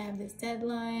week, I have this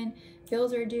deadline,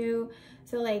 bills are due.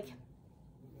 So like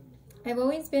I've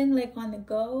always been like on the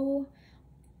go,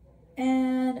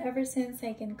 and ever since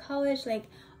like in college, like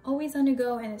always on the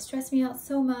go, and it stressed me out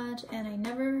so much, and I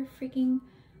never freaking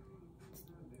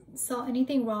saw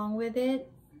anything wrong with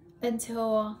it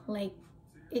until like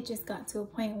it just got to a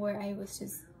point where I was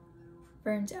just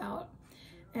burnt out.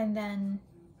 And then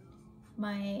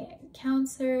my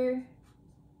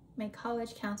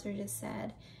college counselor just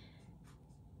said,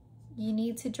 you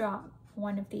need to drop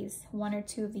one or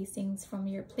two of these things from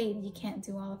your plate. You can't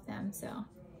do all of them. So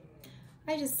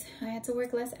I had to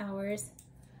work less hours,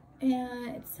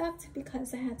 and it sucked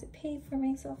because I had to pay for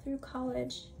myself through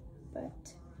college,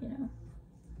 but you know,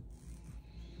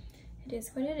 it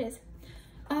is what it is.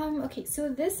 Okay, so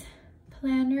this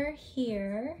planner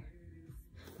here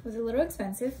was a little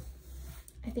expensive.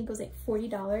 I think it was like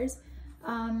 $40,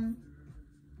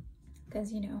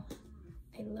 because you know,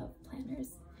 I love planners.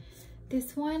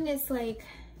 This one is like,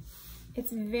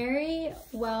 it's very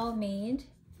well made.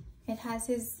 It has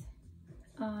his,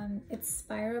 it's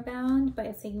spiral bound, but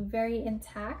it's like very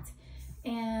intact.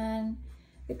 And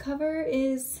the cover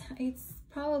is, it's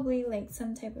probably like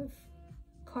some type of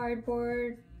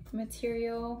cardboard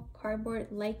material,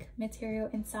 cardboard-like material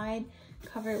inside,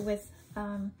 covered with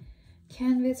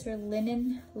canvas or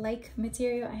linen-like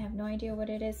material. I have no idea what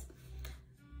it is.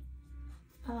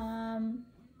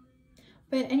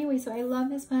 But anyway, so I love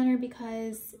this planner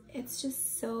because it's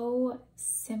just so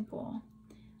simple.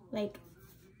 Like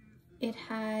it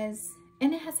has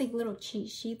like little cheat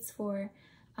sheets for,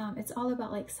 it's all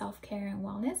about like self-care and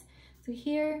wellness. So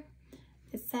here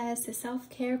it says, the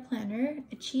self-care planner,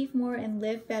 achieve more and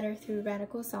live better through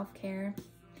radical self-care.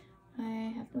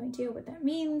 I have no idea what that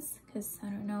means because I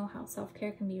don't know how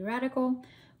self-care can be radical.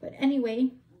 But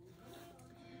anyway,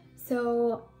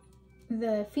 so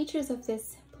the features of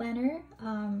this planner,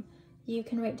 you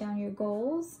can write down your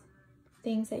goals,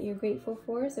 things that you're grateful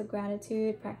for, so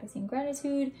gratitude, practicing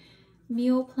gratitude,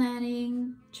 meal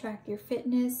planning, track your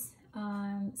fitness,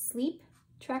 sleep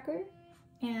tracker,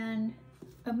 and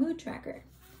a mood tracker.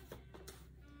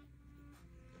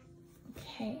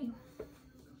 Okay,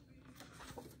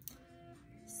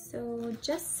 so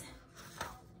just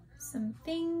some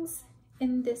things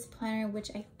in this planner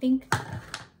which I think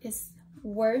is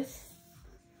worth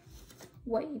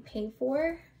what you pay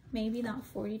for. Maybe not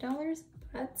 $40,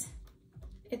 but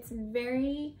it's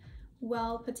very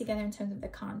well put together in terms of the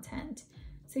content.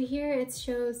 So here it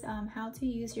shows how to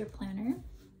use your planner,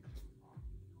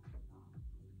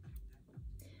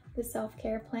 the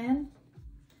self-care plan.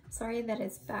 Sorry that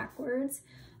it's backwards.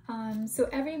 So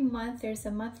every month there's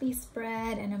a monthly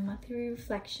spread and a monthly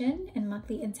reflection and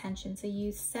monthly intention. So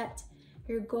you set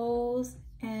your goals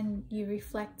and you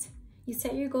reflect. You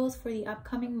set your goals for the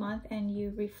upcoming month and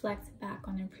you reflect back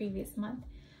on the previous month.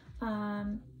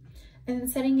 And then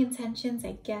setting intentions,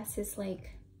 I guess, is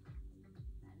like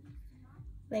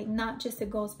not just the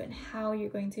goals, but how you're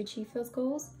going to achieve those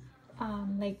goals.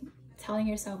 Like telling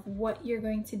yourself what you're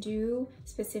going to do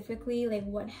specifically, like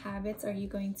what habits are you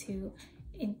going to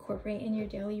incorporate in your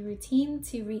daily routine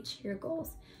to reach your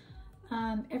goals.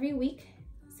 Every week,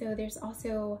 so there's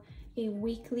also a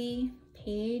weekly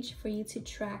page for you to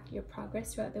track your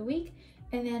progress throughout the week,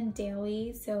 and then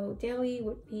daily. So daily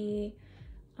would be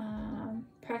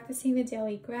practicing the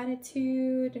daily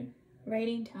gratitude,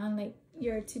 writing down like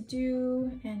your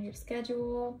to-do and your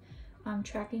schedule,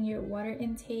 tracking your water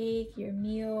intake, your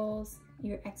meals,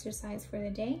 your exercise for the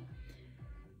day.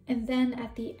 And then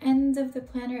at the end of the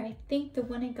planner, I think the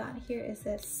one I got here is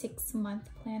a 6-month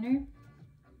planner.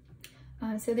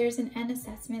 So there's an end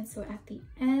assessment. So at the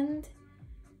end,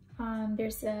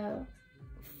 there's a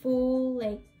full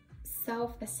like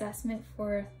self-assessment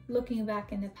for looking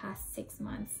back in the past 6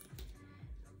 months.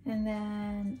 And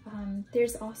then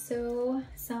there's also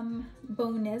some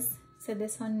bonus. So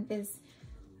this one is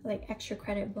like extra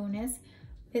credit bonus.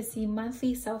 It's the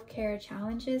monthly self-care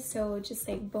challenges. So just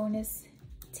like bonus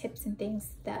tips and things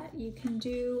that you can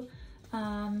do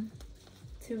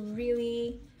to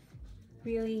really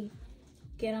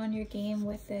get on your game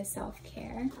with the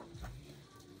self-care.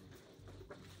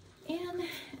 And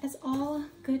as all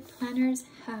good planners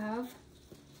have,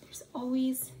 there's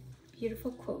always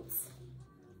beautiful quotes.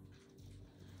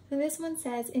 So this one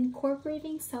says,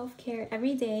 incorporating self-care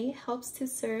every day helps to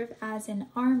serve as an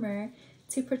armor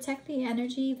to protect the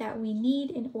energy that we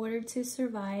need in order to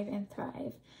survive and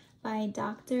thrive, by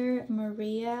Dr.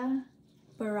 Maria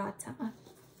Trolle.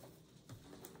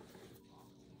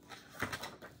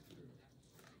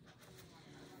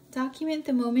 Document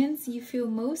the moments you feel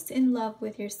most in love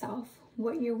with yourself,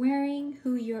 what you're wearing,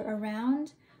 who you're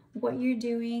around, what you're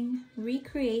doing,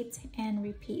 recreate and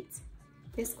repeat.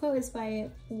 This quote is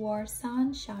by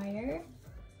Warsan Shire.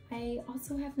 I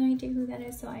also have no idea who that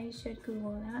is, so I should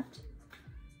Google that.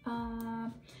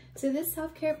 So this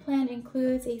self-care plan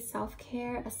includes a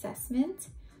self-care assessment,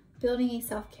 building a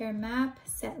self-care map,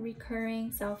 set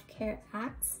recurring self-care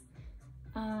acts.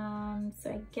 So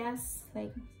I guess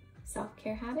like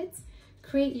self-care habits,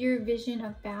 create your vision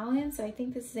of balance. So I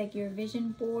think this is like your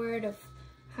vision board of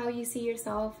how you see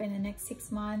yourself in the next 6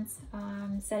 months,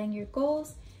 setting your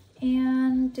goals,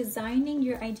 and designing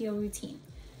your ideal routine.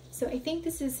 So I think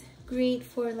this is great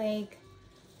for like,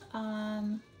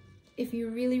 if you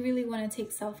really want to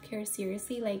take self-care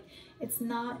seriously. Like, it's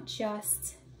not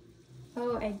just,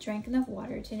 oh, I drank enough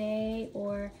water today,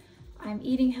 or I'm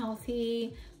eating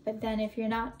healthy. But then if you're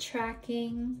not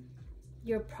tracking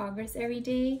your progress every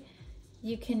day,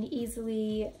 you can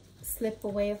easily slip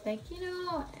away of like, you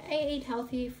know, I ate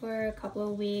healthy for a couple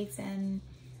of weeks and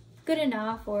good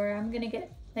enough, or I'm gonna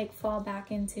get like fall back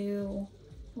into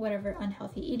whatever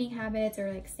unhealthy eating habits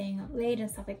or like staying up late and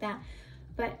stuff like that.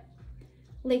 But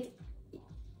like,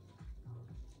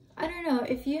 I don't know,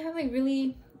 if you have like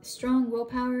really strong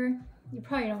willpower, you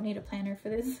probably don't need a planner for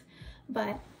this.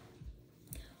 But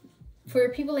for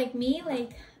people like me,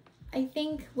 like, I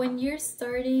think when you're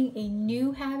starting a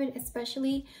new habit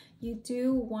especially, you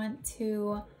do want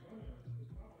to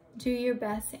do your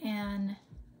best and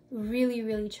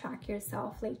really track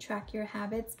yourself, like track your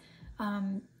habits.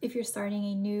 If you're starting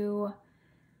a new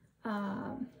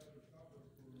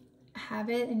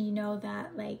habit and you know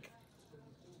that like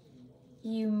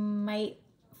you might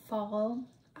fall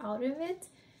out of it.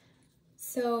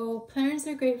 So planners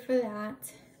are great for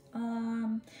that.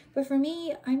 But for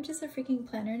me, I'm just a freaking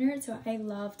planner nerd, so I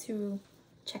love to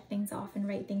check things off and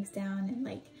write things down, and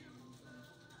like,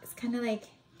 it's kind of like,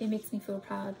 it makes me feel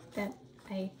proud that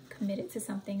I committed to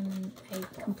something and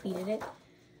I completed it.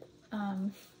 So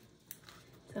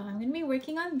I'm gonna be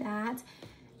working on that.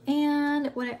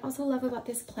 And what I also love about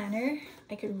this planner,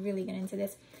 I could really get into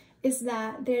this, is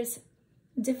that there's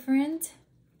different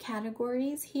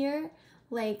categories here.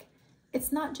 Like,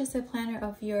 it's not just a planner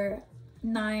of your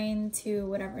 9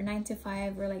 to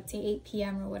 5 or like to 8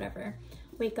 p.m. or whatever.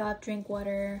 Wake up, drink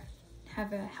water,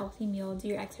 have a healthy meal, do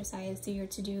your exercise, do your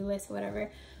to-do list,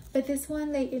 whatever. But this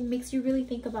one, like, it makes you really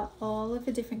think about all of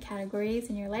the different categories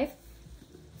in your life.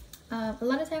 A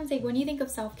lot of times, like, when you think of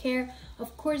self-care,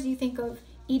 of course you think of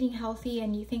eating healthy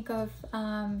and you think of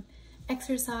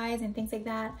exercise and things like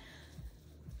that.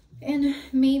 And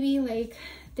maybe like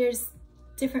there's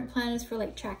different planners for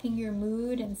like tracking your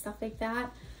mood and stuff like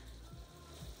that.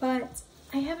 But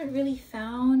I haven't really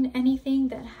found anything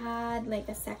that had like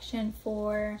a section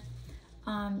for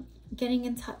getting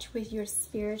in touch with your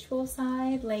spiritual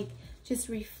side, like just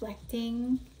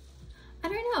reflecting. I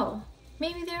don't know,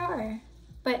 maybe there are,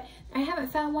 but I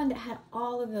haven't found one that had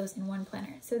all of those in one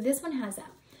planner. So this one has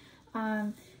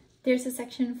that. There's a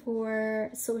section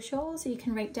for social, so you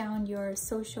can write down your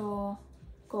social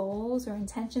goals or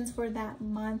intentions for that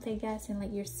month, I guess, and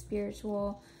like your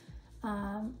spiritual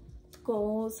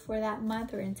goals for that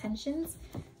month or intentions.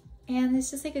 And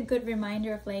it's just like a good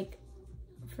reminder of like,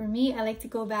 for me, I like to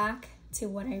go back to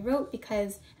what I wrote,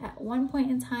 because at one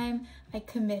point in time I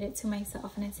committed to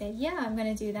myself and I said, yeah, I'm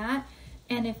gonna do that.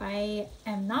 And if I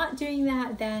am not doing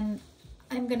that, then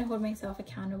I'm gonna hold myself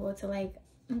accountable to like,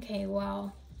 okay,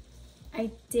 well, I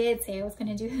did say I was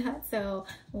gonna do that, so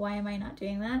why am I not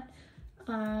doing that?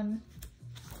 So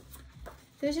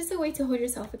it's just a way to hold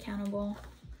yourself accountable.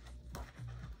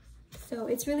 So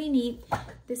it's really neat.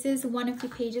 This is one of the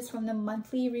pages from the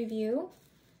monthly review.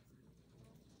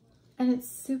 And it's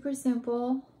super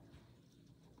simple.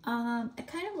 I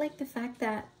kind of like the fact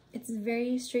that it's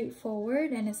very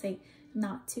straightforward and it's like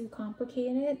not too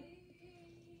complicated.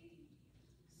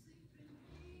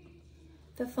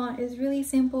 The font is really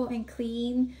simple and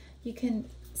clean. You can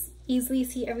easily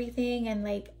see everything, and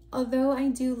like, although I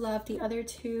do love the other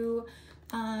two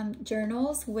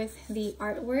journals with the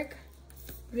artwork,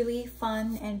 really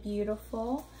fun and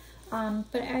beautiful,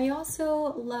 but I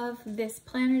also love this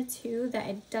planner too, that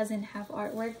it doesn't have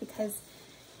artwork, because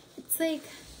it's like,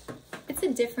 it's a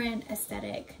different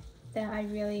aesthetic that I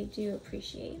really do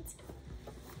appreciate.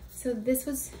 So this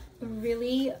was a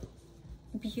really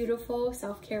beautiful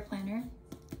self-care planner,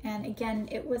 and again,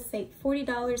 it was like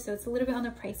 $40, so it's a little bit on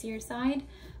the pricier side,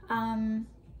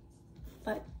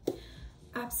 but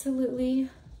absolutely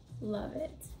love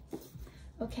it.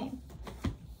 Okay,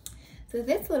 so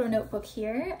this little notebook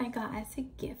here I got as a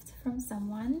gift from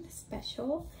someone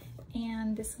special,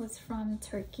 and this was from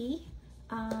Turkey.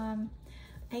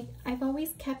 I've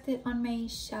always kept it on my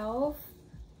shelf.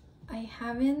 I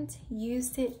haven't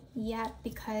used it yet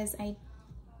because I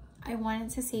wanted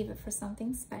to save it for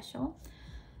something special.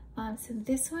 So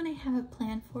this one I have a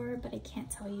plan for, but I can't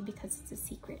tell you because it's a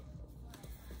secret.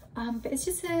 But it's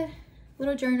just a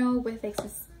little journal with like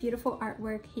this beautiful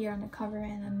artwork here on the cover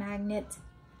and a magnet,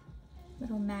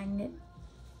 little magnet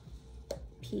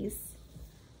piece.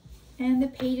 And the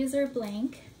pages are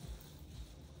blank,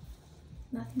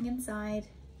 nothing inside,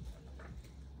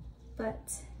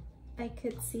 but I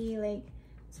could see like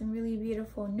some really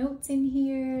beautiful notes in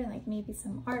here, like maybe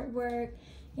some artwork.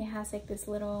 It has like this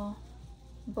little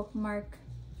bookmarker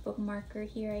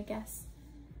here, I guess.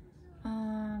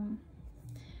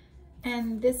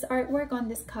 And this artwork on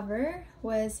this cover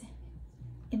was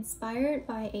inspired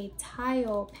by a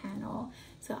tile panel.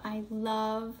 So I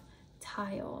love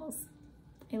tiles.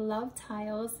 I love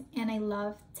tiles, and I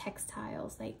love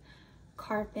textiles like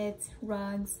carpets,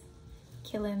 rugs,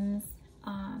 kilims,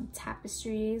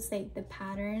 tapestries, like the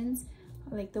patterns,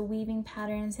 like the weaving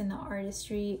patterns and the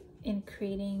artistry in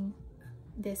creating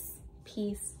this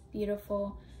piece,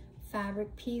 beautiful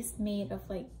fabric piece made of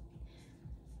like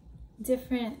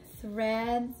different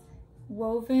threads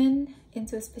woven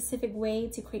into a specific way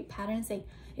to create patterns. Like,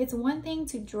 it's one thing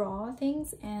to draw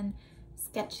things and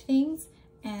sketch things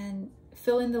and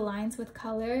fill in the lines with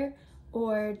color,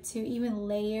 or to even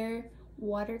layer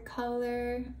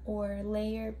watercolor or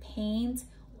layer paint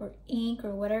or ink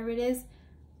or whatever it is,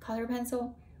 color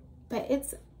pencil. But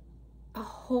it's a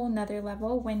whole nother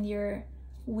level when you're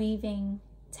weaving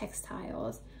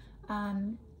textiles,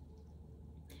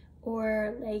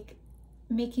 or like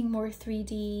making more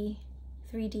 3D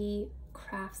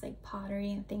crafts like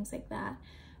pottery and things like that,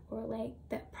 or like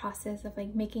that process of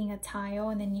like making a tile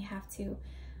and then you have to,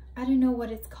 I don't know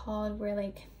what it's called, where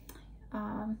like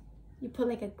you put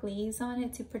like a glaze on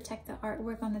it to protect the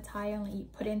artwork on the tile and like you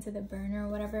put it into the burner or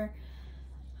whatever.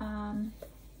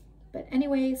 But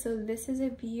anyway, so this is a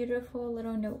beautiful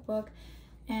little notebook,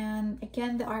 and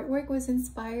again, the artwork was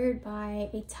inspired by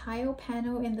a tile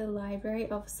panel in the library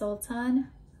of Sultan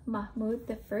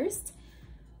Mahmud I.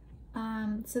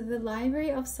 So the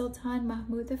library of Sultan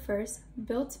Mahmud I,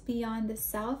 built beyond the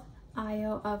south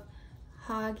aisle of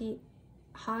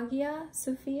Hagia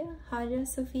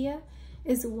Sophia,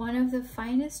 is one of the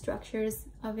finest structures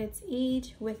of its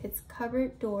age, with its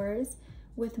covered doors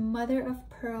with mother of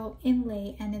pearl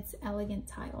inlay and its elegant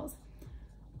tiles.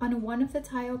 On one of the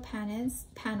tile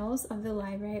panels of the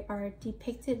library are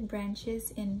depicted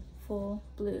branches in full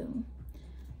bloom.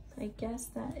 So I guess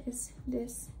that is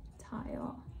this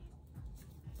tile.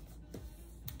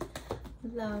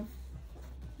 Love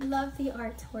the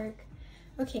artwork.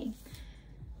 Okay,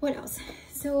 what else?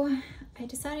 So I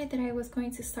decided that I was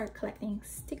going to start collecting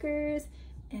stickers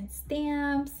and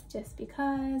stamps, just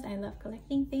because I love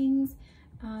collecting things.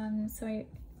 So I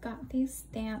got these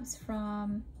stamps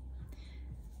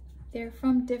they're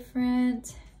from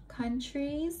different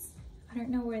countries. I don't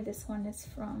know where this one is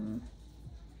from,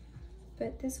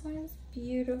 but this one is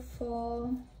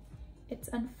beautiful. It's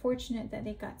unfortunate that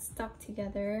they got stuck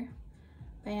together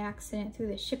by accident through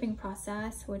the shipping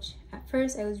process, which at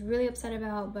first I was really upset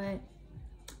about, but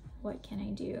what can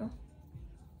I do?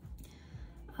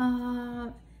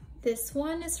 This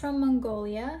one is from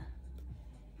Mongolia.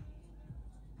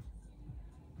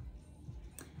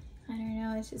 I don't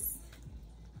know, it's just,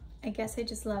 I guess I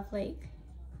just love like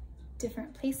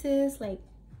different places, like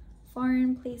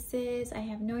foreign places. I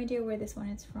have no idea where this one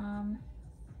is from,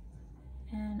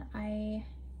 and I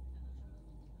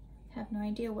have no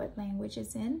idea what language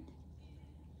it's in.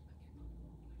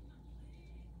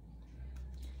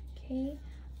 Okay,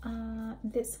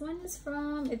 this one is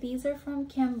from, these are from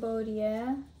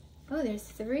Cambodia. Oh, there's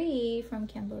 3 from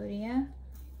Cambodia.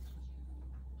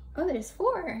 Oh, there's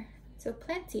 4, so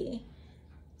plenty.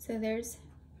 So there's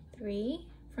 3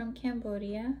 from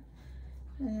Cambodia.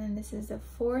 And then this is the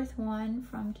 4th one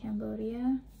from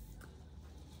Cambodia.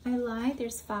 I lied,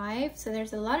 there's 5. So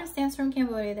there's a lot of stamps from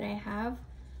Cambodia that I have.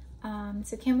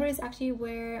 So Cambodia is actually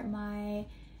where my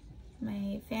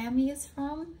family is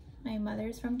from. My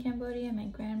mother's from Cambodia, my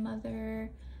grandmother,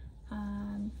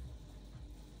 my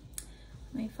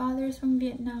father's from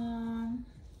Vietnam,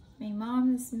 my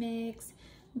mom's mixed,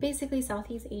 basically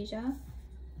Southeast Asia,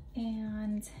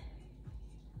 and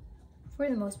for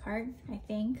the most part, I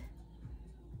think.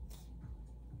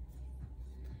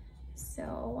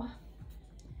 So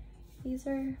these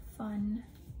are fun.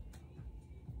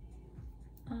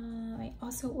 I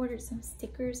also ordered some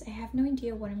stickers. I have no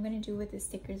idea what I'm going to do with the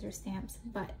stickers or stamps,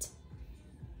 but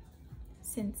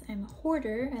since I'm a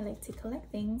hoarder, I like to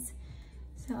collect things,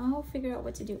 so I'll figure out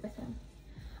what to do with them.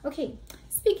 Okay,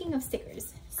 speaking of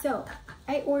stickers, so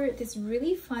I ordered this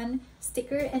really fun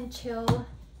sticker and chill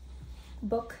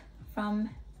book from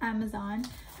Amazon.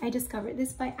 I discovered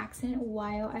this by accident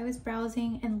while I was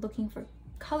browsing and looking for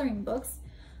coloring books.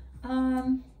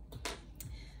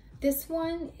 This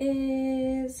one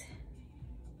is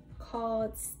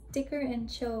called Sticker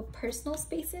and Chill Personal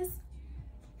Spaces.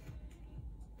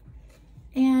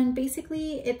 And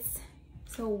basically it's,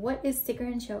 so what is Sticker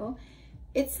and Chill?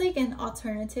 It's like an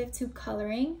alternative to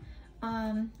coloring.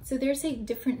 So there's like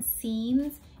different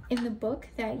scenes in the book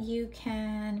that you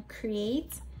can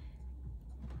create,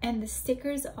 and the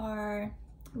stickers are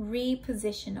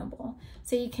repositionable.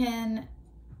 So you can,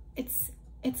 it's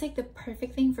like the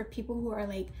perfect thing for people who are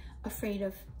like afraid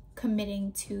of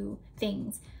committing to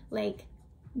things, like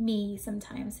me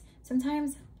sometimes.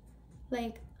 Sometimes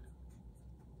like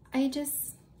I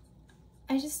just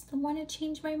want to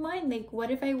change my mind. Like,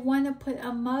 what if I want to put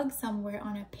a mug somewhere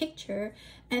on a picture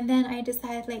and then I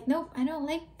decide like, nope, I don't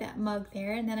like that mug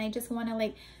there, and then I just want to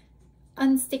like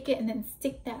unstick it and then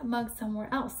stick that mug somewhere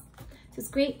else. So it's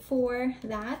great for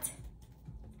that.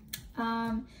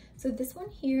 So this one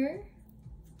here,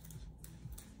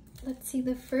 let's see,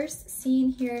 the first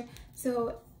scene here,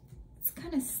 so it's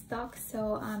kind of stuck,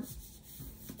 so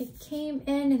it came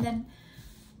in, and then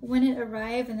when it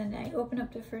arrived and then I opened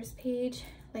up the first page,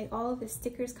 like all of the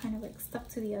stickers kind of like stuck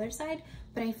to the other side,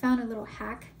 but I found a little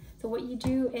hack. So what you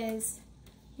do is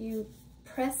you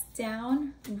press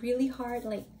down really hard,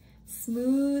 like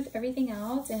smooth everything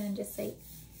out, and then just like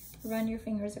run your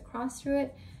fingers across through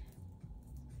it,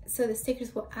 so the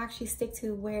stickers will actually stick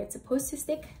to where it's supposed to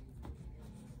stick.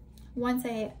 Once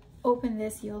I open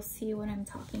this, you'll see what I'm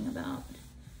talking about.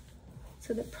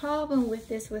 So the problem with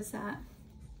this was that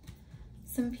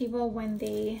some people, when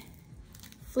they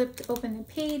flipped open the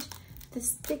page, the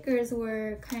stickers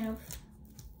were kind of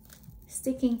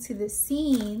sticking to the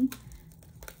scene.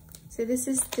 So this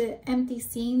is the empty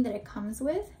scene that it comes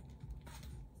with.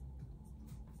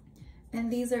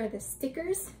 And these are the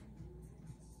stickers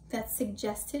that's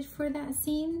suggested for that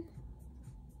scene.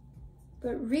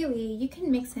 But really, you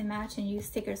can mix and match and use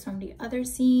stickers from the other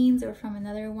scenes or from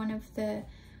another one of the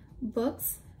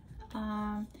books.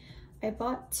 I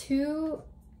bought two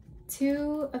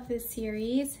of the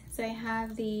series. So I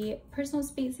have the Personal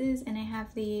Spaces and I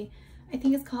have the, I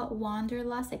think it's called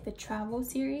Wanderlust, like the travel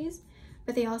series.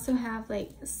 But they also have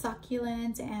like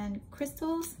succulents and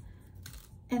crystals.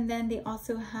 And then they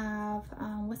also have,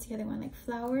 what's the other one? Like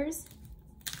flowers,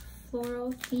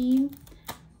 floral theme.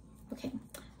 Okay,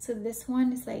 so this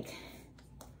one is like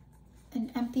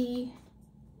an empty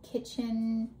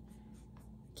kitchen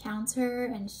counter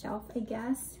and shelf, I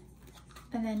guess.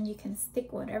 And then you can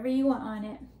stick whatever you want on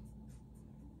it.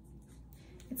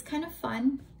 It's kind of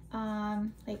fun.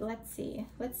 Like, let's see,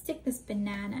 let's stick this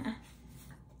banana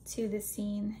to the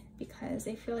scene because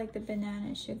I feel like the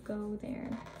banana should go there.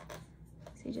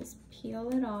 So you just peel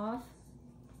it off.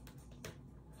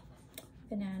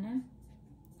 Banana.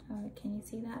 Oh, can you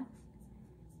see that?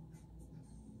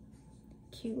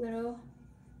 Cute little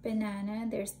banana.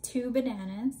 There's 2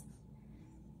 bananas.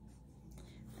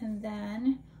 And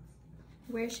then,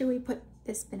 where should we put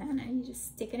this banana? You just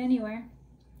stick it anywhere.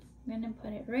 I'm gonna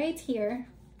put it right here.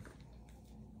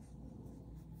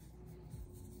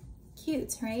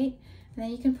 Cute, right? And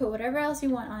then you can put whatever else you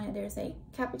want on it. There's like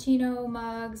cappuccino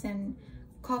mugs and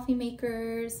coffee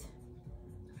makers,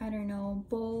 I don't know,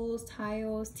 bowls,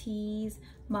 tiles, teas,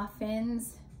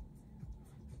 muffins.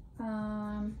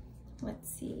 Let's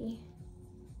see.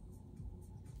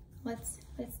 Let's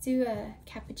do a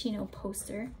cappuccino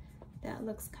poster. That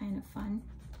looks kind of fun.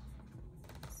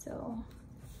 So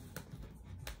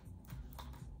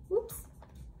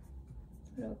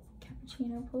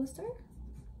Chino poster.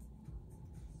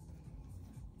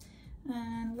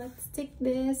 And let's stick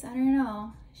this, I don't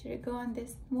know, should it go on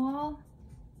this wall?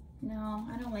 No,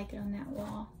 I don't like it on that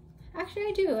wall. Actually,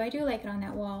 I do like it on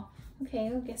that wall. Okay,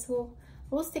 I guess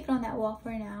we'll stick it on that wall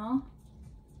for now.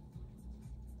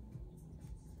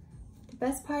 The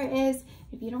best part is,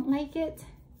 if you don't like it,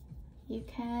 you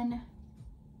can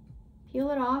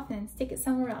peel it off and stick it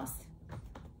somewhere else.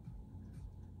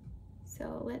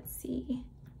 So let's see.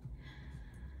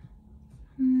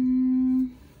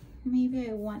 Maybe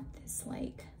I want this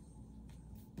like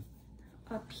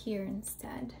up here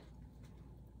instead.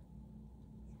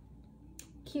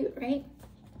 Cute, right?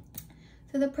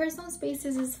 So the personal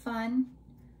spaces is fun.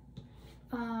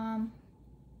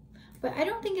 But I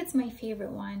don't think it's my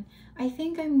favorite one. I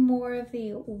think I'm more of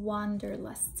the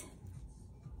Wanderlust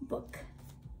book.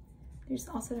 There's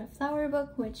also the flower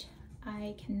book, which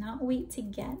I cannot wait to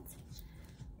get.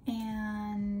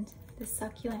 And the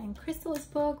Succulent and Crystals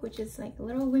book, which is like a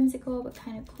little whimsical but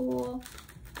kind of cool.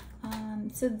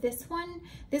 So this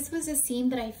was a scene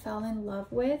that I fell in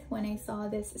love with when I saw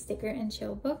this sticker and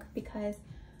chill book, because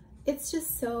it's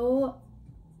just so,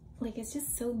 like, it's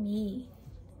just so me.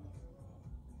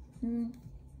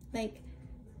 Like,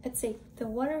 it's like the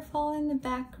waterfall in the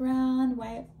background.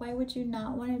 Why would you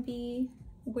not want to be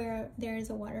where there is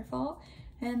a waterfall?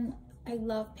 And I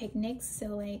love picnics,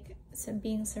 so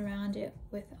being surrounded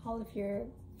with all of your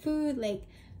food, like,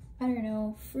 I don't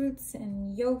know, fruits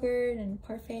and yogurt and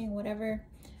parfait and whatever,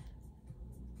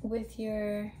 with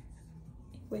your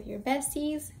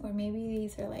besties, or maybe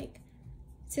these are like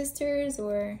sisters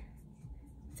or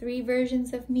 3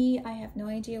 versions of me. I have no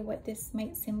idea what this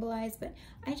might symbolize, but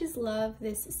I just love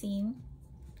this scene.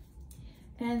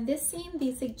 And this scene,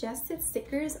 the suggested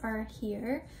stickers are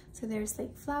here. So there's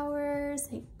like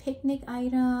flowers, like picnic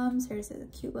items, there's a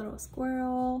cute little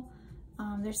squirrel,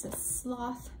 there's a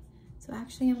sloth. So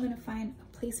actually I'm gonna find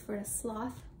a place for a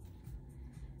sloth.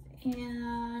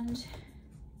 And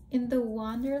in the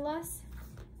Wanderlust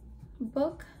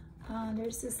book,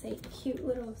 there's this like cute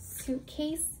little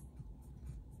suitcase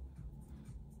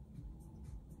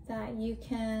that you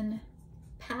can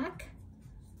pack.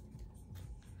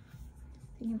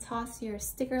 You can toss your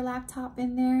sticker laptop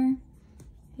in there.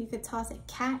 You could toss a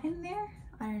cat in there.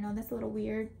 I don't know, that's a little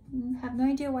weird. I have no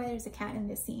idea why there's a cat in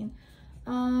this scene.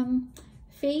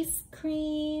 Face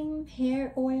cream,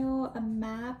 hair oil, a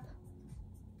map,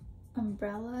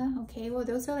 umbrella. Okay, well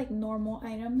those are like normal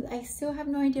items. I still have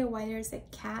no idea why there's a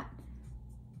cat.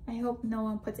 I hope no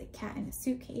one puts a cat in a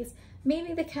suitcase.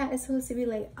 Maybe the cat is supposed to be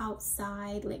like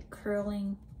outside, like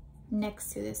curling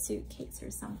next to the suitcase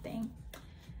or something.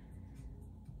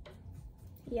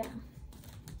 Yeah.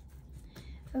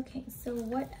 Okay, so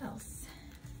what else?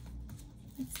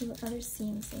 Let's see what other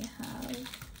scenes they have.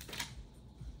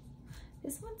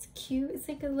 This one's cute. It's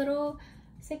like a little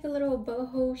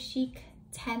boho chic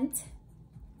tent.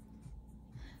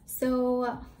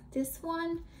 So this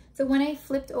one, so when I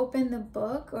flipped open the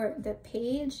book or the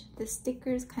page, the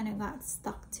stickers kind of got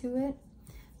stuck to it.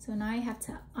 So now I have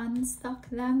to unstuck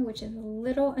them, which is a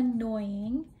little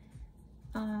annoying.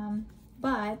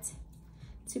 But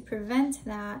to prevent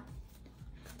that,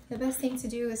 the best thing to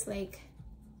do is like,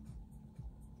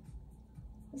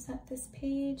 is that this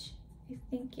page? I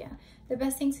think, yeah. The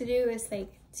best thing to do is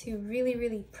like to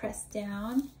really press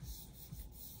down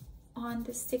on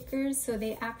the stickers so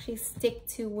they actually stick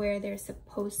to where they're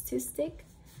supposed to stick.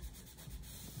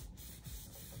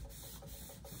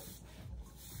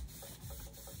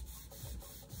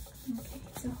 Okay,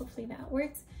 so hopefully that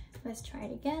works. Let's try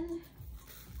it again.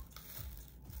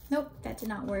 Nope, that did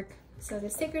not work. So the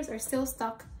stickers are still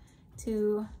stuck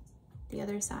to the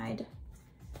other side.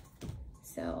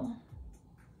 So,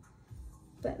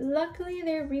 but luckily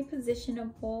they're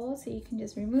repositionable, so you can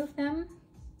just remove them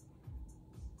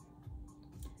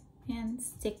and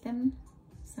stick them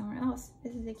somewhere else.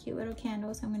 This is a cute little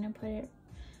candle, so I'm gonna put it,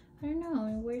 I don't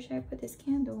know, where should I put this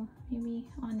candle? Maybe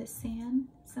on the sand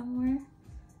somewhere.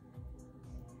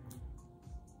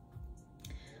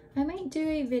 I might do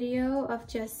a video of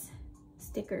just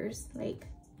stickers, like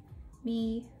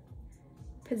me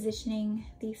positioning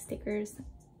these stickers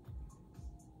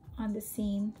on the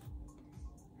scene,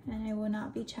 and I will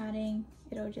not be chatting.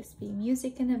 It'll just be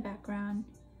music in the background.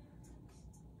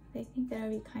 I think that'll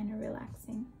be kind of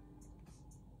relaxing.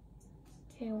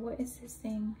 Okay, what is this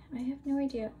thing? I have no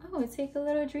idea. Oh, it's like a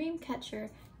little dream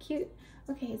catcher. Cute.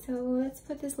 Okay, so let's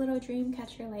put this little dream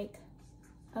catcher like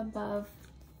above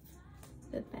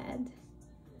the bed.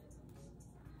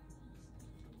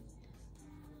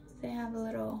 They have a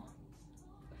little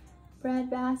bread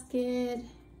basket,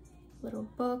 little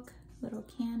book, little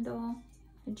candle.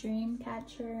 a dream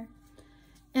catcher.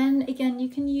 And again, you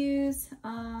can use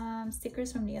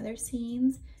stickers from the other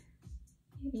scenes.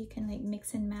 You can like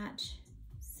mix and match.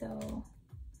 So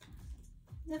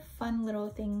it's a fun little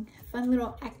thing, fun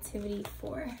little activity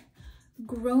for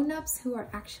grown-ups who are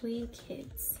actually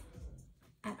kids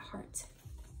at heart.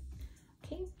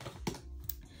 Okay,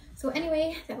 so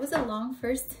anyway, that was a long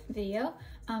first video.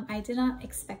 I did not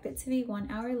expect it to be 1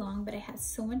 hour long, but I had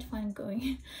so much fun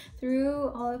going through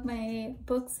all of my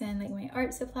books and like my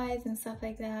art supplies and stuff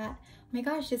like that. Oh my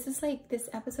gosh, this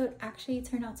episode actually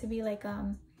turned out to be like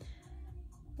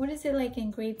what is it like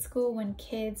in grade school when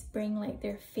kids bring like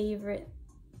their favorite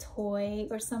toy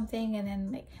or something, and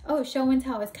then like, oh, show and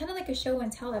tell. It's kind of like a show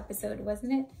and tell episode,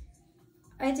 wasn't it?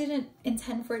 I didn't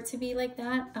intend for it to be like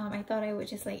that. I thought I would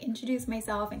just like introduce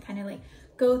myself and kind of like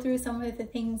go through some of the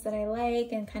things that I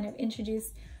like and kind of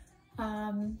introduce,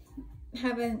 have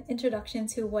an introduction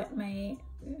to what my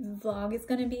vlog is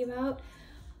going to be about.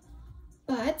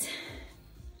 But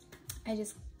I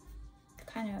just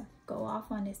kind of go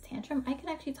off on this tantrum. I could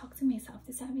actually talk to myself.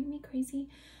 Does that make me crazy?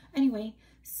 Anyway,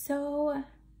 so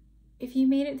if you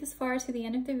made it this far to the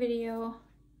end of the video,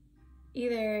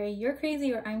 either you're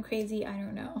crazy or I'm crazy, I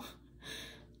don't know.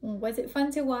 Was it fun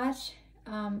to watch?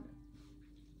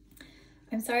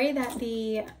 I'm sorry that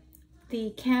the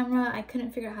camera, I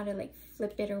couldn't figure out how to like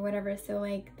flip it or whatever, so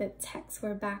like the texts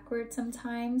were backwards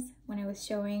sometimes when I was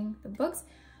showing the books,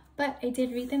 but I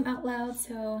did read them out loud,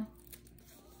 so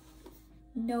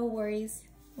no worries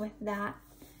with that.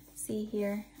 See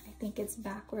here, I think it's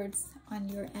backwards on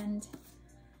your end.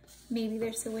 Maybe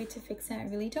there's a way to fix it, I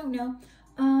really don't know.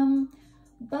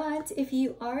 But if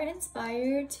you are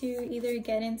inspired to either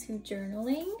get into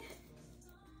journaling,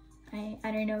 I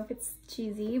don't know if it's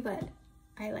cheesy, but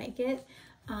I like it.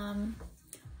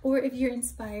 Or if you're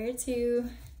inspired to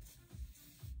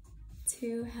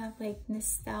have like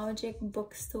nostalgic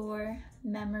bookstore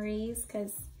memories,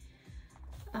 because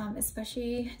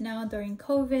especially now during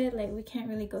COVID, like we can't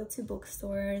really go to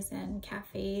bookstores and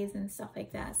cafes and stuff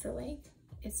like that. So like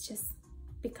it's just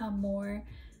become more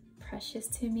precious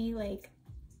to me. Like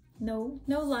no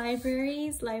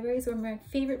libraries. Libraries were my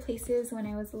favorite places when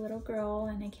I was a little girl,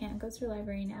 and I can't go to a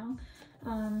library now.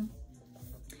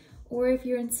 Or if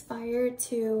you're inspired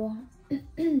to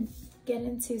get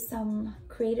into some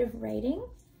creative writing,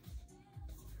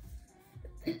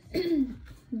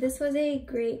 this was a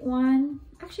great one.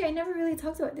 Actually, I never really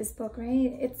talked about this book,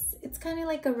 right? It's kind of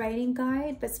like a writing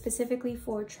guide, but specifically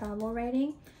for travel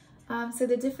writing. So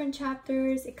the different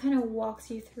chapters, it kind of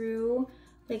walks you through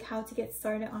like how to get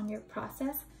started on your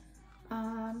process.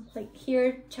 Like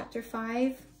here, chapter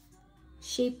 5,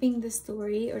 shaping the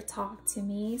story or talk to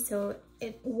me. So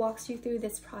it walks you through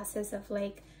this process of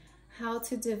like how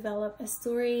to develop a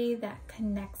story that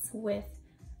connects with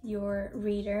your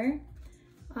reader.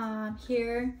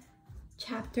 Here,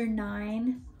 chapter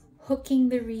 9, hooking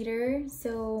the reader.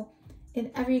 So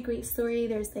in every great story,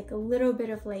 there's like a little bit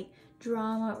of like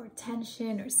drama or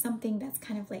tension or something that's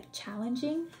kind of like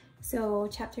challenging. So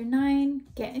chapter 9,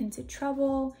 get into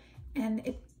trouble, and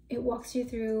it walks you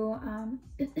through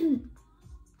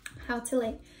how to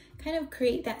like kind of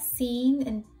create that scene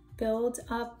and build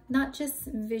up, not just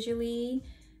visually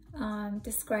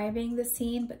describing the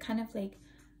scene, but kind of like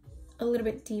a little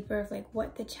bit deeper of like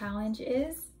what the challenge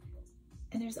is.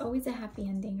 And there's always a happy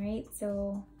ending, right?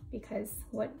 So because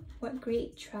what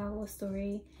great travel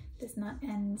story does not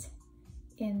end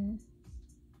in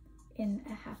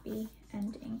a happy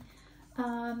ending.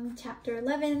 Chapter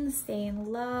 11, stay in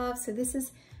love. So this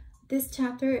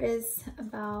chapter is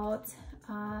about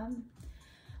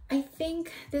I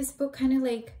think this book kind of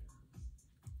like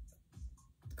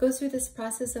goes through this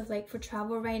process of like, for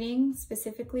travel writing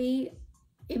specifically,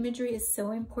 imagery is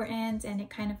so important, and it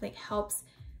kind of like helps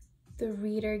the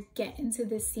reader get into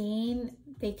the scene.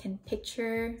 They can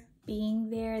picture being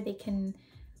there, they can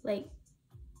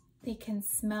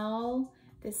smell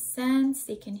the scents,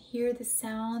 they can hear the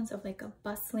sounds of like a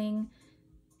bustling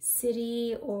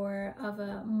city or of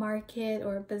a market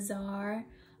or a bazaar,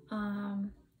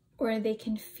 or they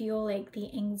can feel like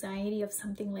the anxiety of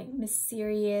something like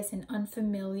mysterious and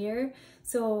unfamiliar.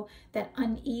 So that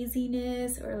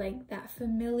uneasiness or like that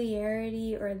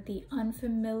familiarity or the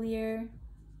unfamiliarity,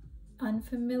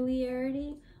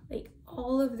 like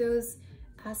all of those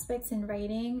aspects in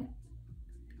writing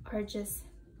are just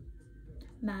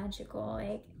magical.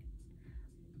 Like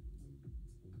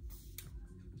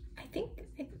I think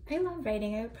I love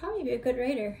writing. I would probably be a good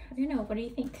writer. I don't know, what do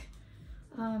you think?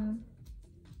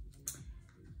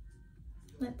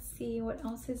 Let's see what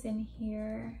else is in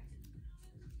here.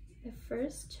 The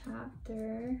first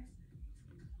chapter,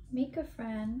 make a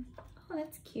friend. Oh,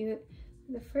 that's cute.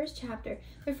 The first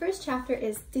chapter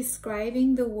is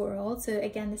describing the world. So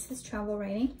again, this is travel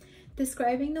writing.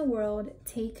 Describing the world,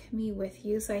 take me with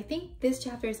you. So I think this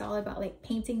chapter is all about like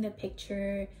painting the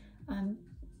picture,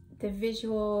 the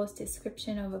visuals,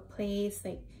 description of a place,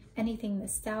 like anything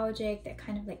nostalgic that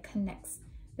kind of like connects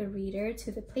the reader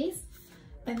to the place.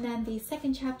 And then the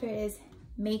second chapter is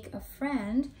make a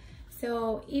friend.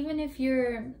 So even if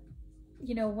you're,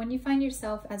 you know, when you find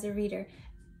yourself as a reader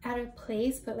at a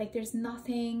place, but like there's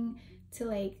nothing to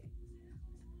like,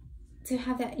 to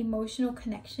have that emotional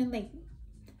connection, like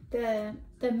the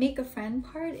make a friend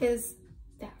part is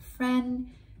that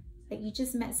friend, like you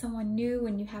just met someone new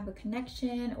and you have a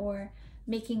connection, or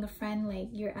making a friend like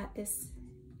you're at this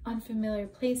unfamiliar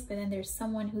place, but then there's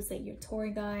someone who's like your tour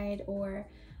guide, or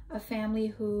a family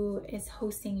who is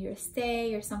hosting your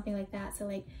stay or something like that. So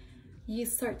like you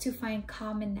start to find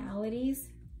commonalities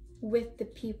with the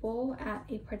people at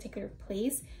a particular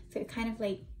place. So it kind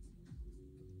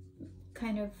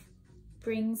of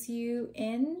brings you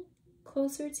in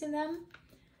closer to them.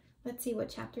 Let's see what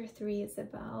chapter 3 is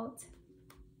about.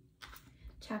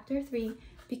 Chapter 3,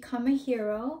 become a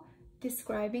hero,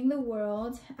 describing the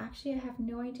world. Actually, I have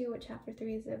no idea what chapter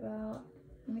 3 is about.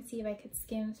 Let me see if I could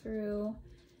skim through.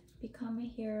 Become a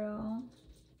hero.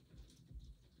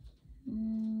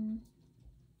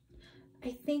 I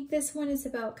think this one is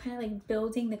about kind of like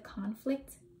building the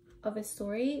conflict of a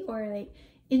story, or like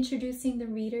introducing the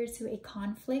reader to a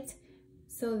conflict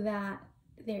so that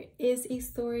there is a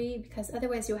story, because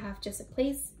otherwise you'll have just a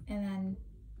place and then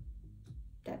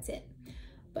that's it.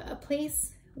 But a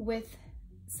place with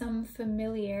some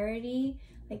familiarity,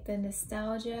 like the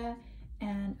nostalgia,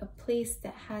 and a place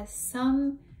that has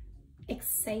some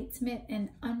excitement and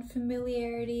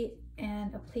unfamiliarity,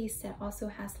 and a place that also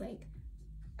has like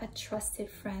a trusted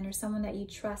friend or someone that you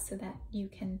trust so that you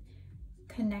can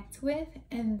connect with.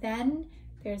 And then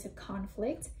there's a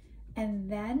conflict, and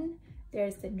then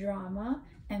there's the drama,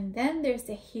 and then there's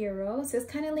the hero. So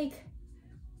it's kind of like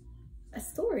a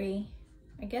story,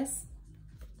 I guess.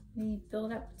 You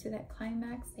build up to that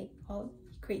climax, like you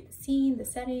create the scene, the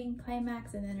setting,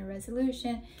 climax, and then a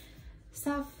resolution.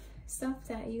 Stuff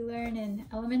that you learn in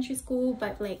elementary school,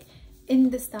 but like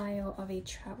in the style of a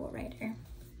travel writer.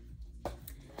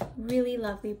 Really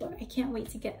lovely book. I can't wait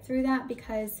to get through that,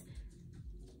 because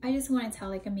I just want to tell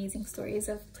like amazing stories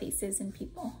of places and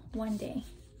people one day,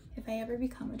 if I ever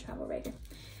become a travel writer.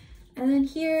 And then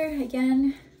here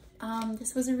again,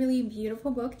 this was a really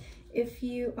beautiful book. If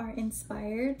you are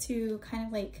inspired to kind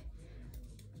of like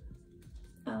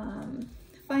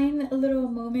find a little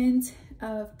moment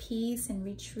of peace and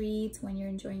retreat when you're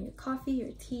enjoying your coffee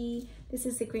or tea, this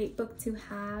is a great book to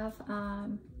have.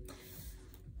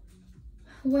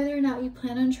 Whether or not you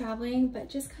plan on traveling, but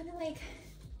just kind of like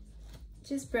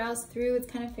just browse through.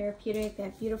 It's kind of therapeutic. They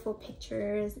have beautiful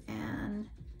pictures, and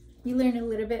you learn a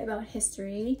little bit about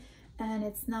history, and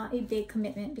it's not a big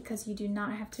commitment because you do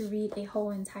not have to read a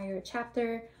whole entire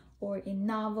chapter or a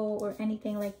novel or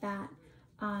anything like that.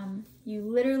 You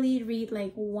literally read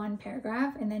like one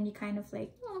paragraph, and then you kind of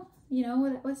like, oh, you know,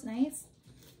 that was nice.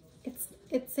 It's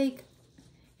like,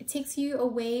 it takes you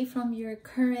away from your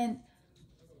current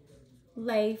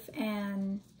life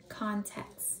and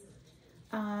context.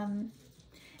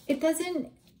 It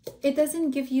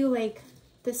doesn't give you like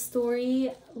the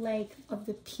story like of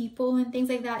the people and things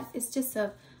like that. It's just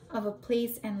of a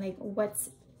place and like what's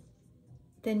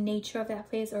the nature of that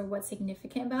place or what's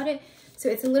significant about it. So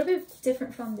it's a little bit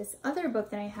different from this other book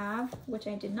that I have, which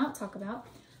I did not talk about.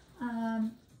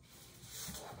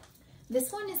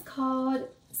 This one is called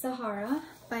Sahara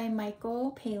by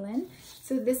Michael Palin.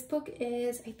 So this book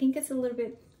is, I think it's a little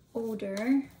bit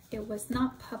older. It was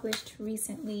not published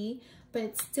recently, but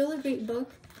it's still a great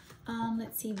book.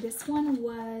 Let's see, this one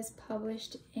was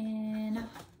published in,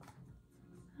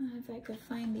 if I could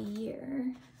find the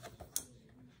year,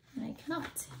 and I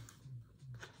cannot.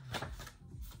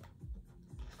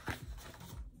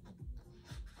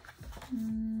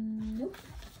 Nope.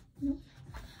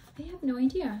 I have no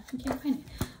idea. I can't find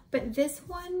it. But this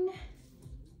one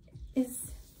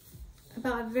is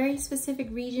about a very specific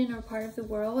region or part of the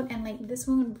world, and like this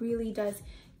one really does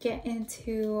get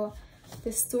into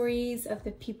the stories of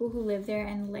the people who live there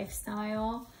and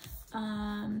lifestyle.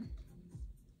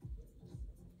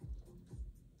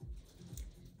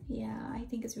 Yeah, I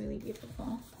think it's really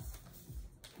beautiful.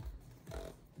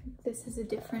 This is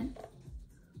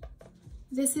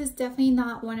definitely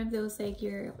not one of those like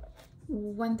your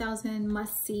 1000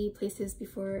 must-see places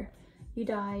before you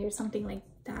die or something like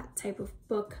that type of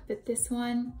book. But this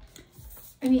one,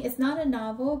 I mean, it's not a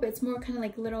novel, but it's more kind of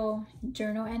like little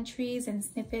journal entries and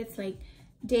snippets, like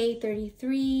day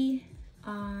 33.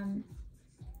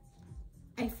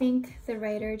 I think the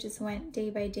writer just went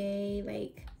day by day,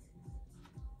 like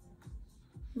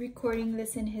recording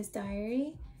this in his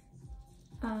diary.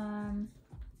 And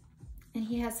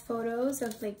he has photos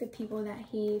of like the people that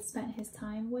he spent his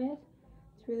time with.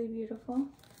 It's really beautiful.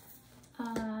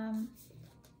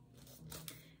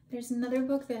 There's another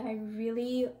book that I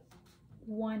really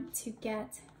want to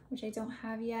get, which I don't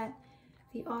have yet.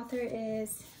 The author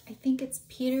is, I think it's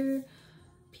Paul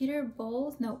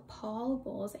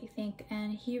Bowles, I think,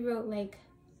 and he wrote like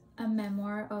a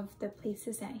memoir of the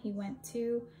places that he went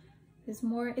to. It's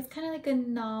kind of like a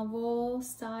novel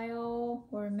style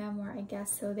or memoir, I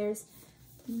guess, so there's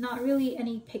not really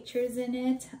any pictures in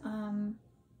it.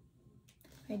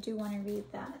 I do want to read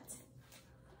that.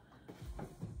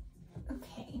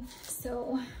 Okay,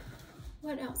 so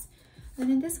what else? And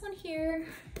then this one here,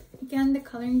 again, the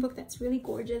coloring book that's really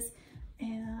gorgeous,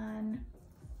 and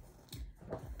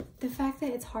the fact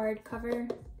that it's hardcover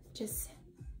just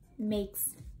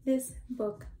makes this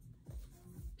book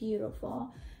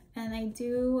beautiful. And I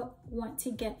do want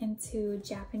to get into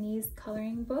Japanese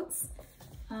coloring books.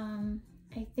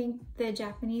 I think the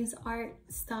Japanese art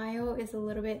style is a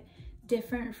little bit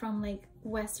different from like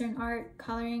Western art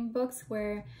coloring books,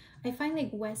 where I find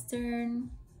like Western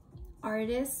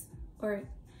artists, or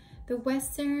the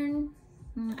Western,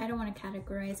 I don't want to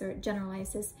categorize or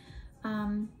generalize this,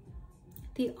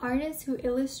 the artists who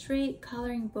illustrate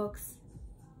coloring books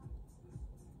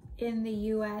in the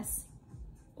US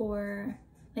or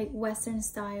like Western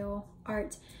style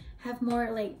art have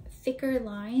more like thicker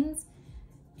lines,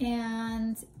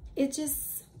 and it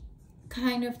just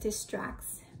kind of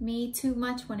distracts me too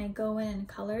much when I go in and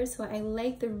color. So I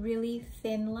like the really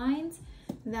thin lines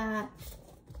that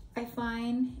I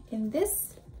find in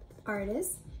this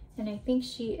artist, and I think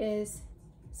she is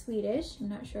Swedish, I'm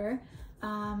not sure.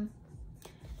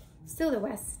 Still the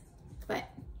West, but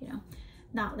you know,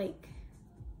 not like,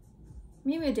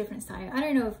 maybe a different style. I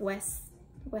don't know if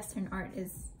Western art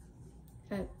is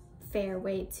a fair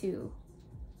way to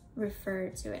refer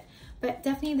to it, but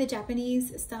definitely the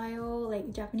Japanese style,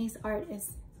 like Japanese art,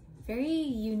 is very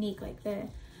unique. Like the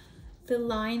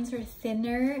lines are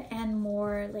thinner and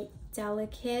more like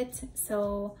delicate,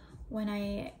 so when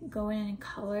I go in and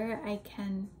color,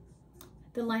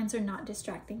 the lines are not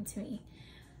distracting to me.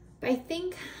 But I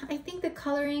think the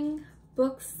coloring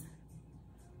books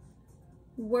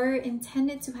were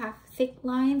intended to have thick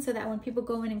lines so that when people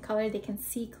go in and color, they can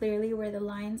see clearly where the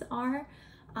lines are,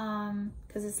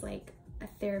 because it's like a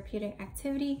therapeutic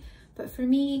activity. But for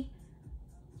me,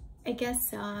 I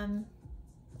guess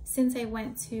since I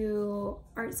went to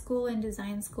art school and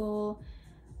design school,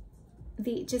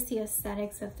 just the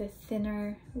aesthetics of the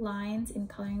thinner lines in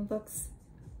coloring books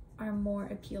are more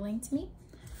appealing to me.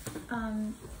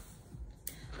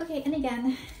 Okay, and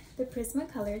again, the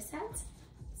Prismacolor set.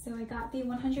 So I got the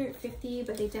 150,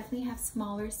 but they definitely have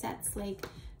smaller sets. Like,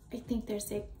 I think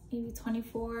there's like maybe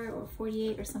 24 or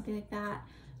 48 or something like that.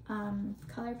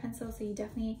 Color pencils, so you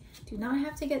definitely do not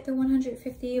have to get the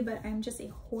 150, but I'm just a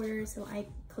hoarder, so I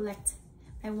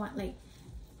want like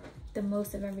the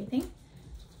most of everything.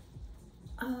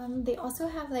 They also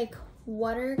have like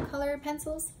watercolor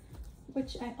pencils,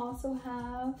 which I also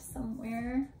have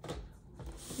somewhere.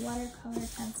 Watercolor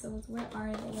pencils, where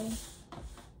are they?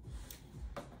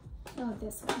 Oh,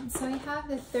 this one. So I have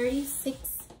the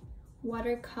 36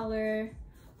 water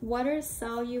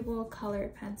soluble color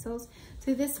pencils.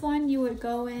 So this one you would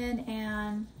go in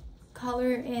and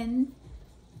color in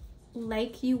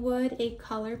like you would a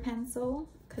color pencil,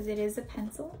 because it is a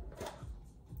pencil.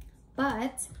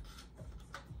 But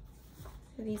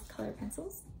these color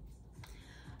pencils,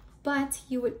 but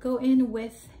you would go in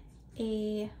with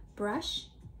a brush,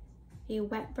 a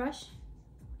wet brush,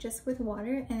 just with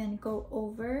water, and then go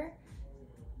over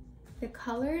the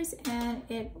colors, and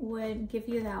it would give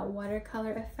you that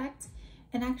watercolor effect.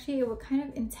 And actually it would kind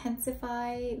of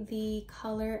intensify the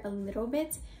color a little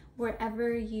bit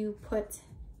wherever you put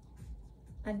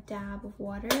a dab of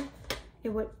water. It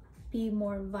would be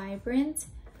more vibrant.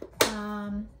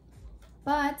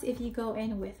 But if you go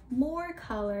in with more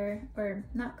color, or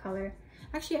not color,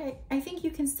 actually I think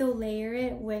you can still layer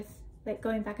it with like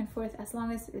going back and forth, as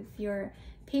long as if your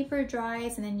paper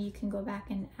dries, and then you can go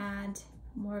back and add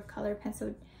more color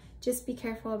pencil. Just be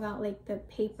careful about like the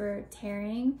paper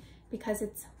tearing, because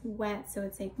it's wet, so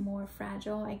it's like more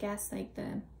fragile, I guess, like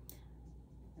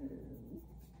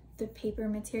the paper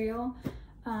material.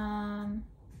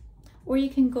 Or you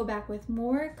can go back with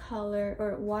more color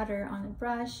or water on the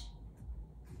brush,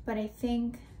 but I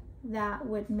think that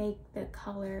would make the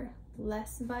color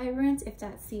less vibrant if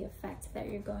that's the effect that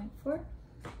you're going for.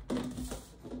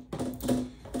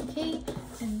 Okay,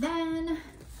 and then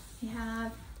we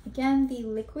have again the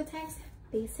Liquitex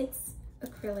Basics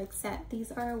acrylic set.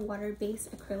 These are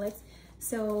water-based acrylics,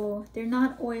 so they're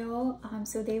not oil,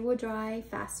 so they will dry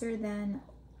faster than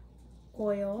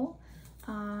oil.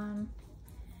 And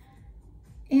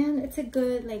it's a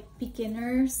good like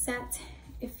beginner set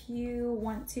if you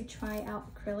want to try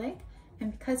out acrylic.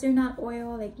 And because they're not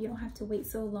oil, like you don't have to wait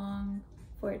so long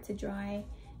for it to dry,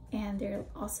 and they're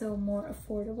also more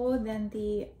affordable than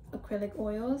the acrylic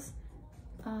oils.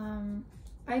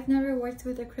 I've never worked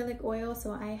with acrylic oil,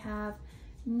 so I have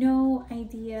no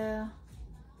idea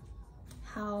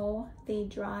how they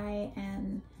dry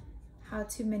and how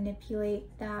to manipulate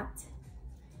that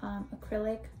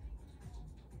acrylic.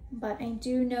 But I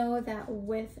do know that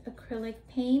with acrylic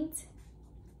paint,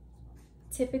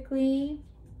 typically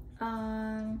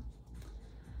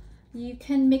you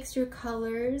can mix your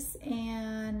colors,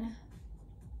 and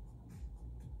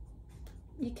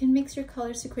you can mix your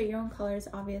colors to create your own colors,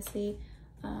 obviously.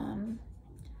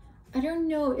 I don't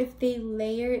know if they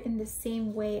layer in the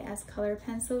same way as color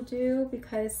pencil do,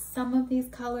 because some of these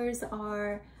colors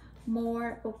are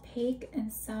more opaque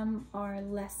and some are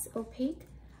less opaque.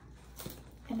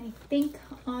 And I think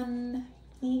on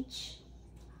each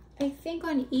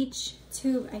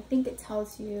tube, I think it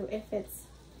tells you if it's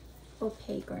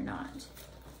opaque or not,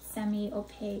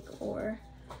 semi-opaque or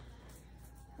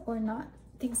not,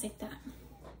 things like that.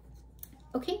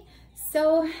 Okay,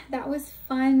 so that was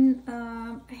fun.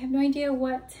 I have no idea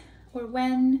what or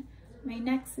when my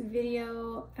next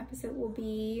video episode will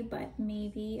be, but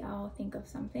maybe I'll think of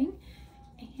something.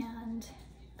 And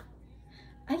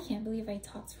I can't believe I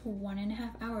talked for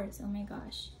 1.5 hours. Oh my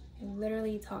gosh, I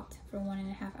literally talked for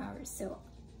 1.5 hours. So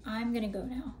I'm gonna go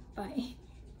now. Bye.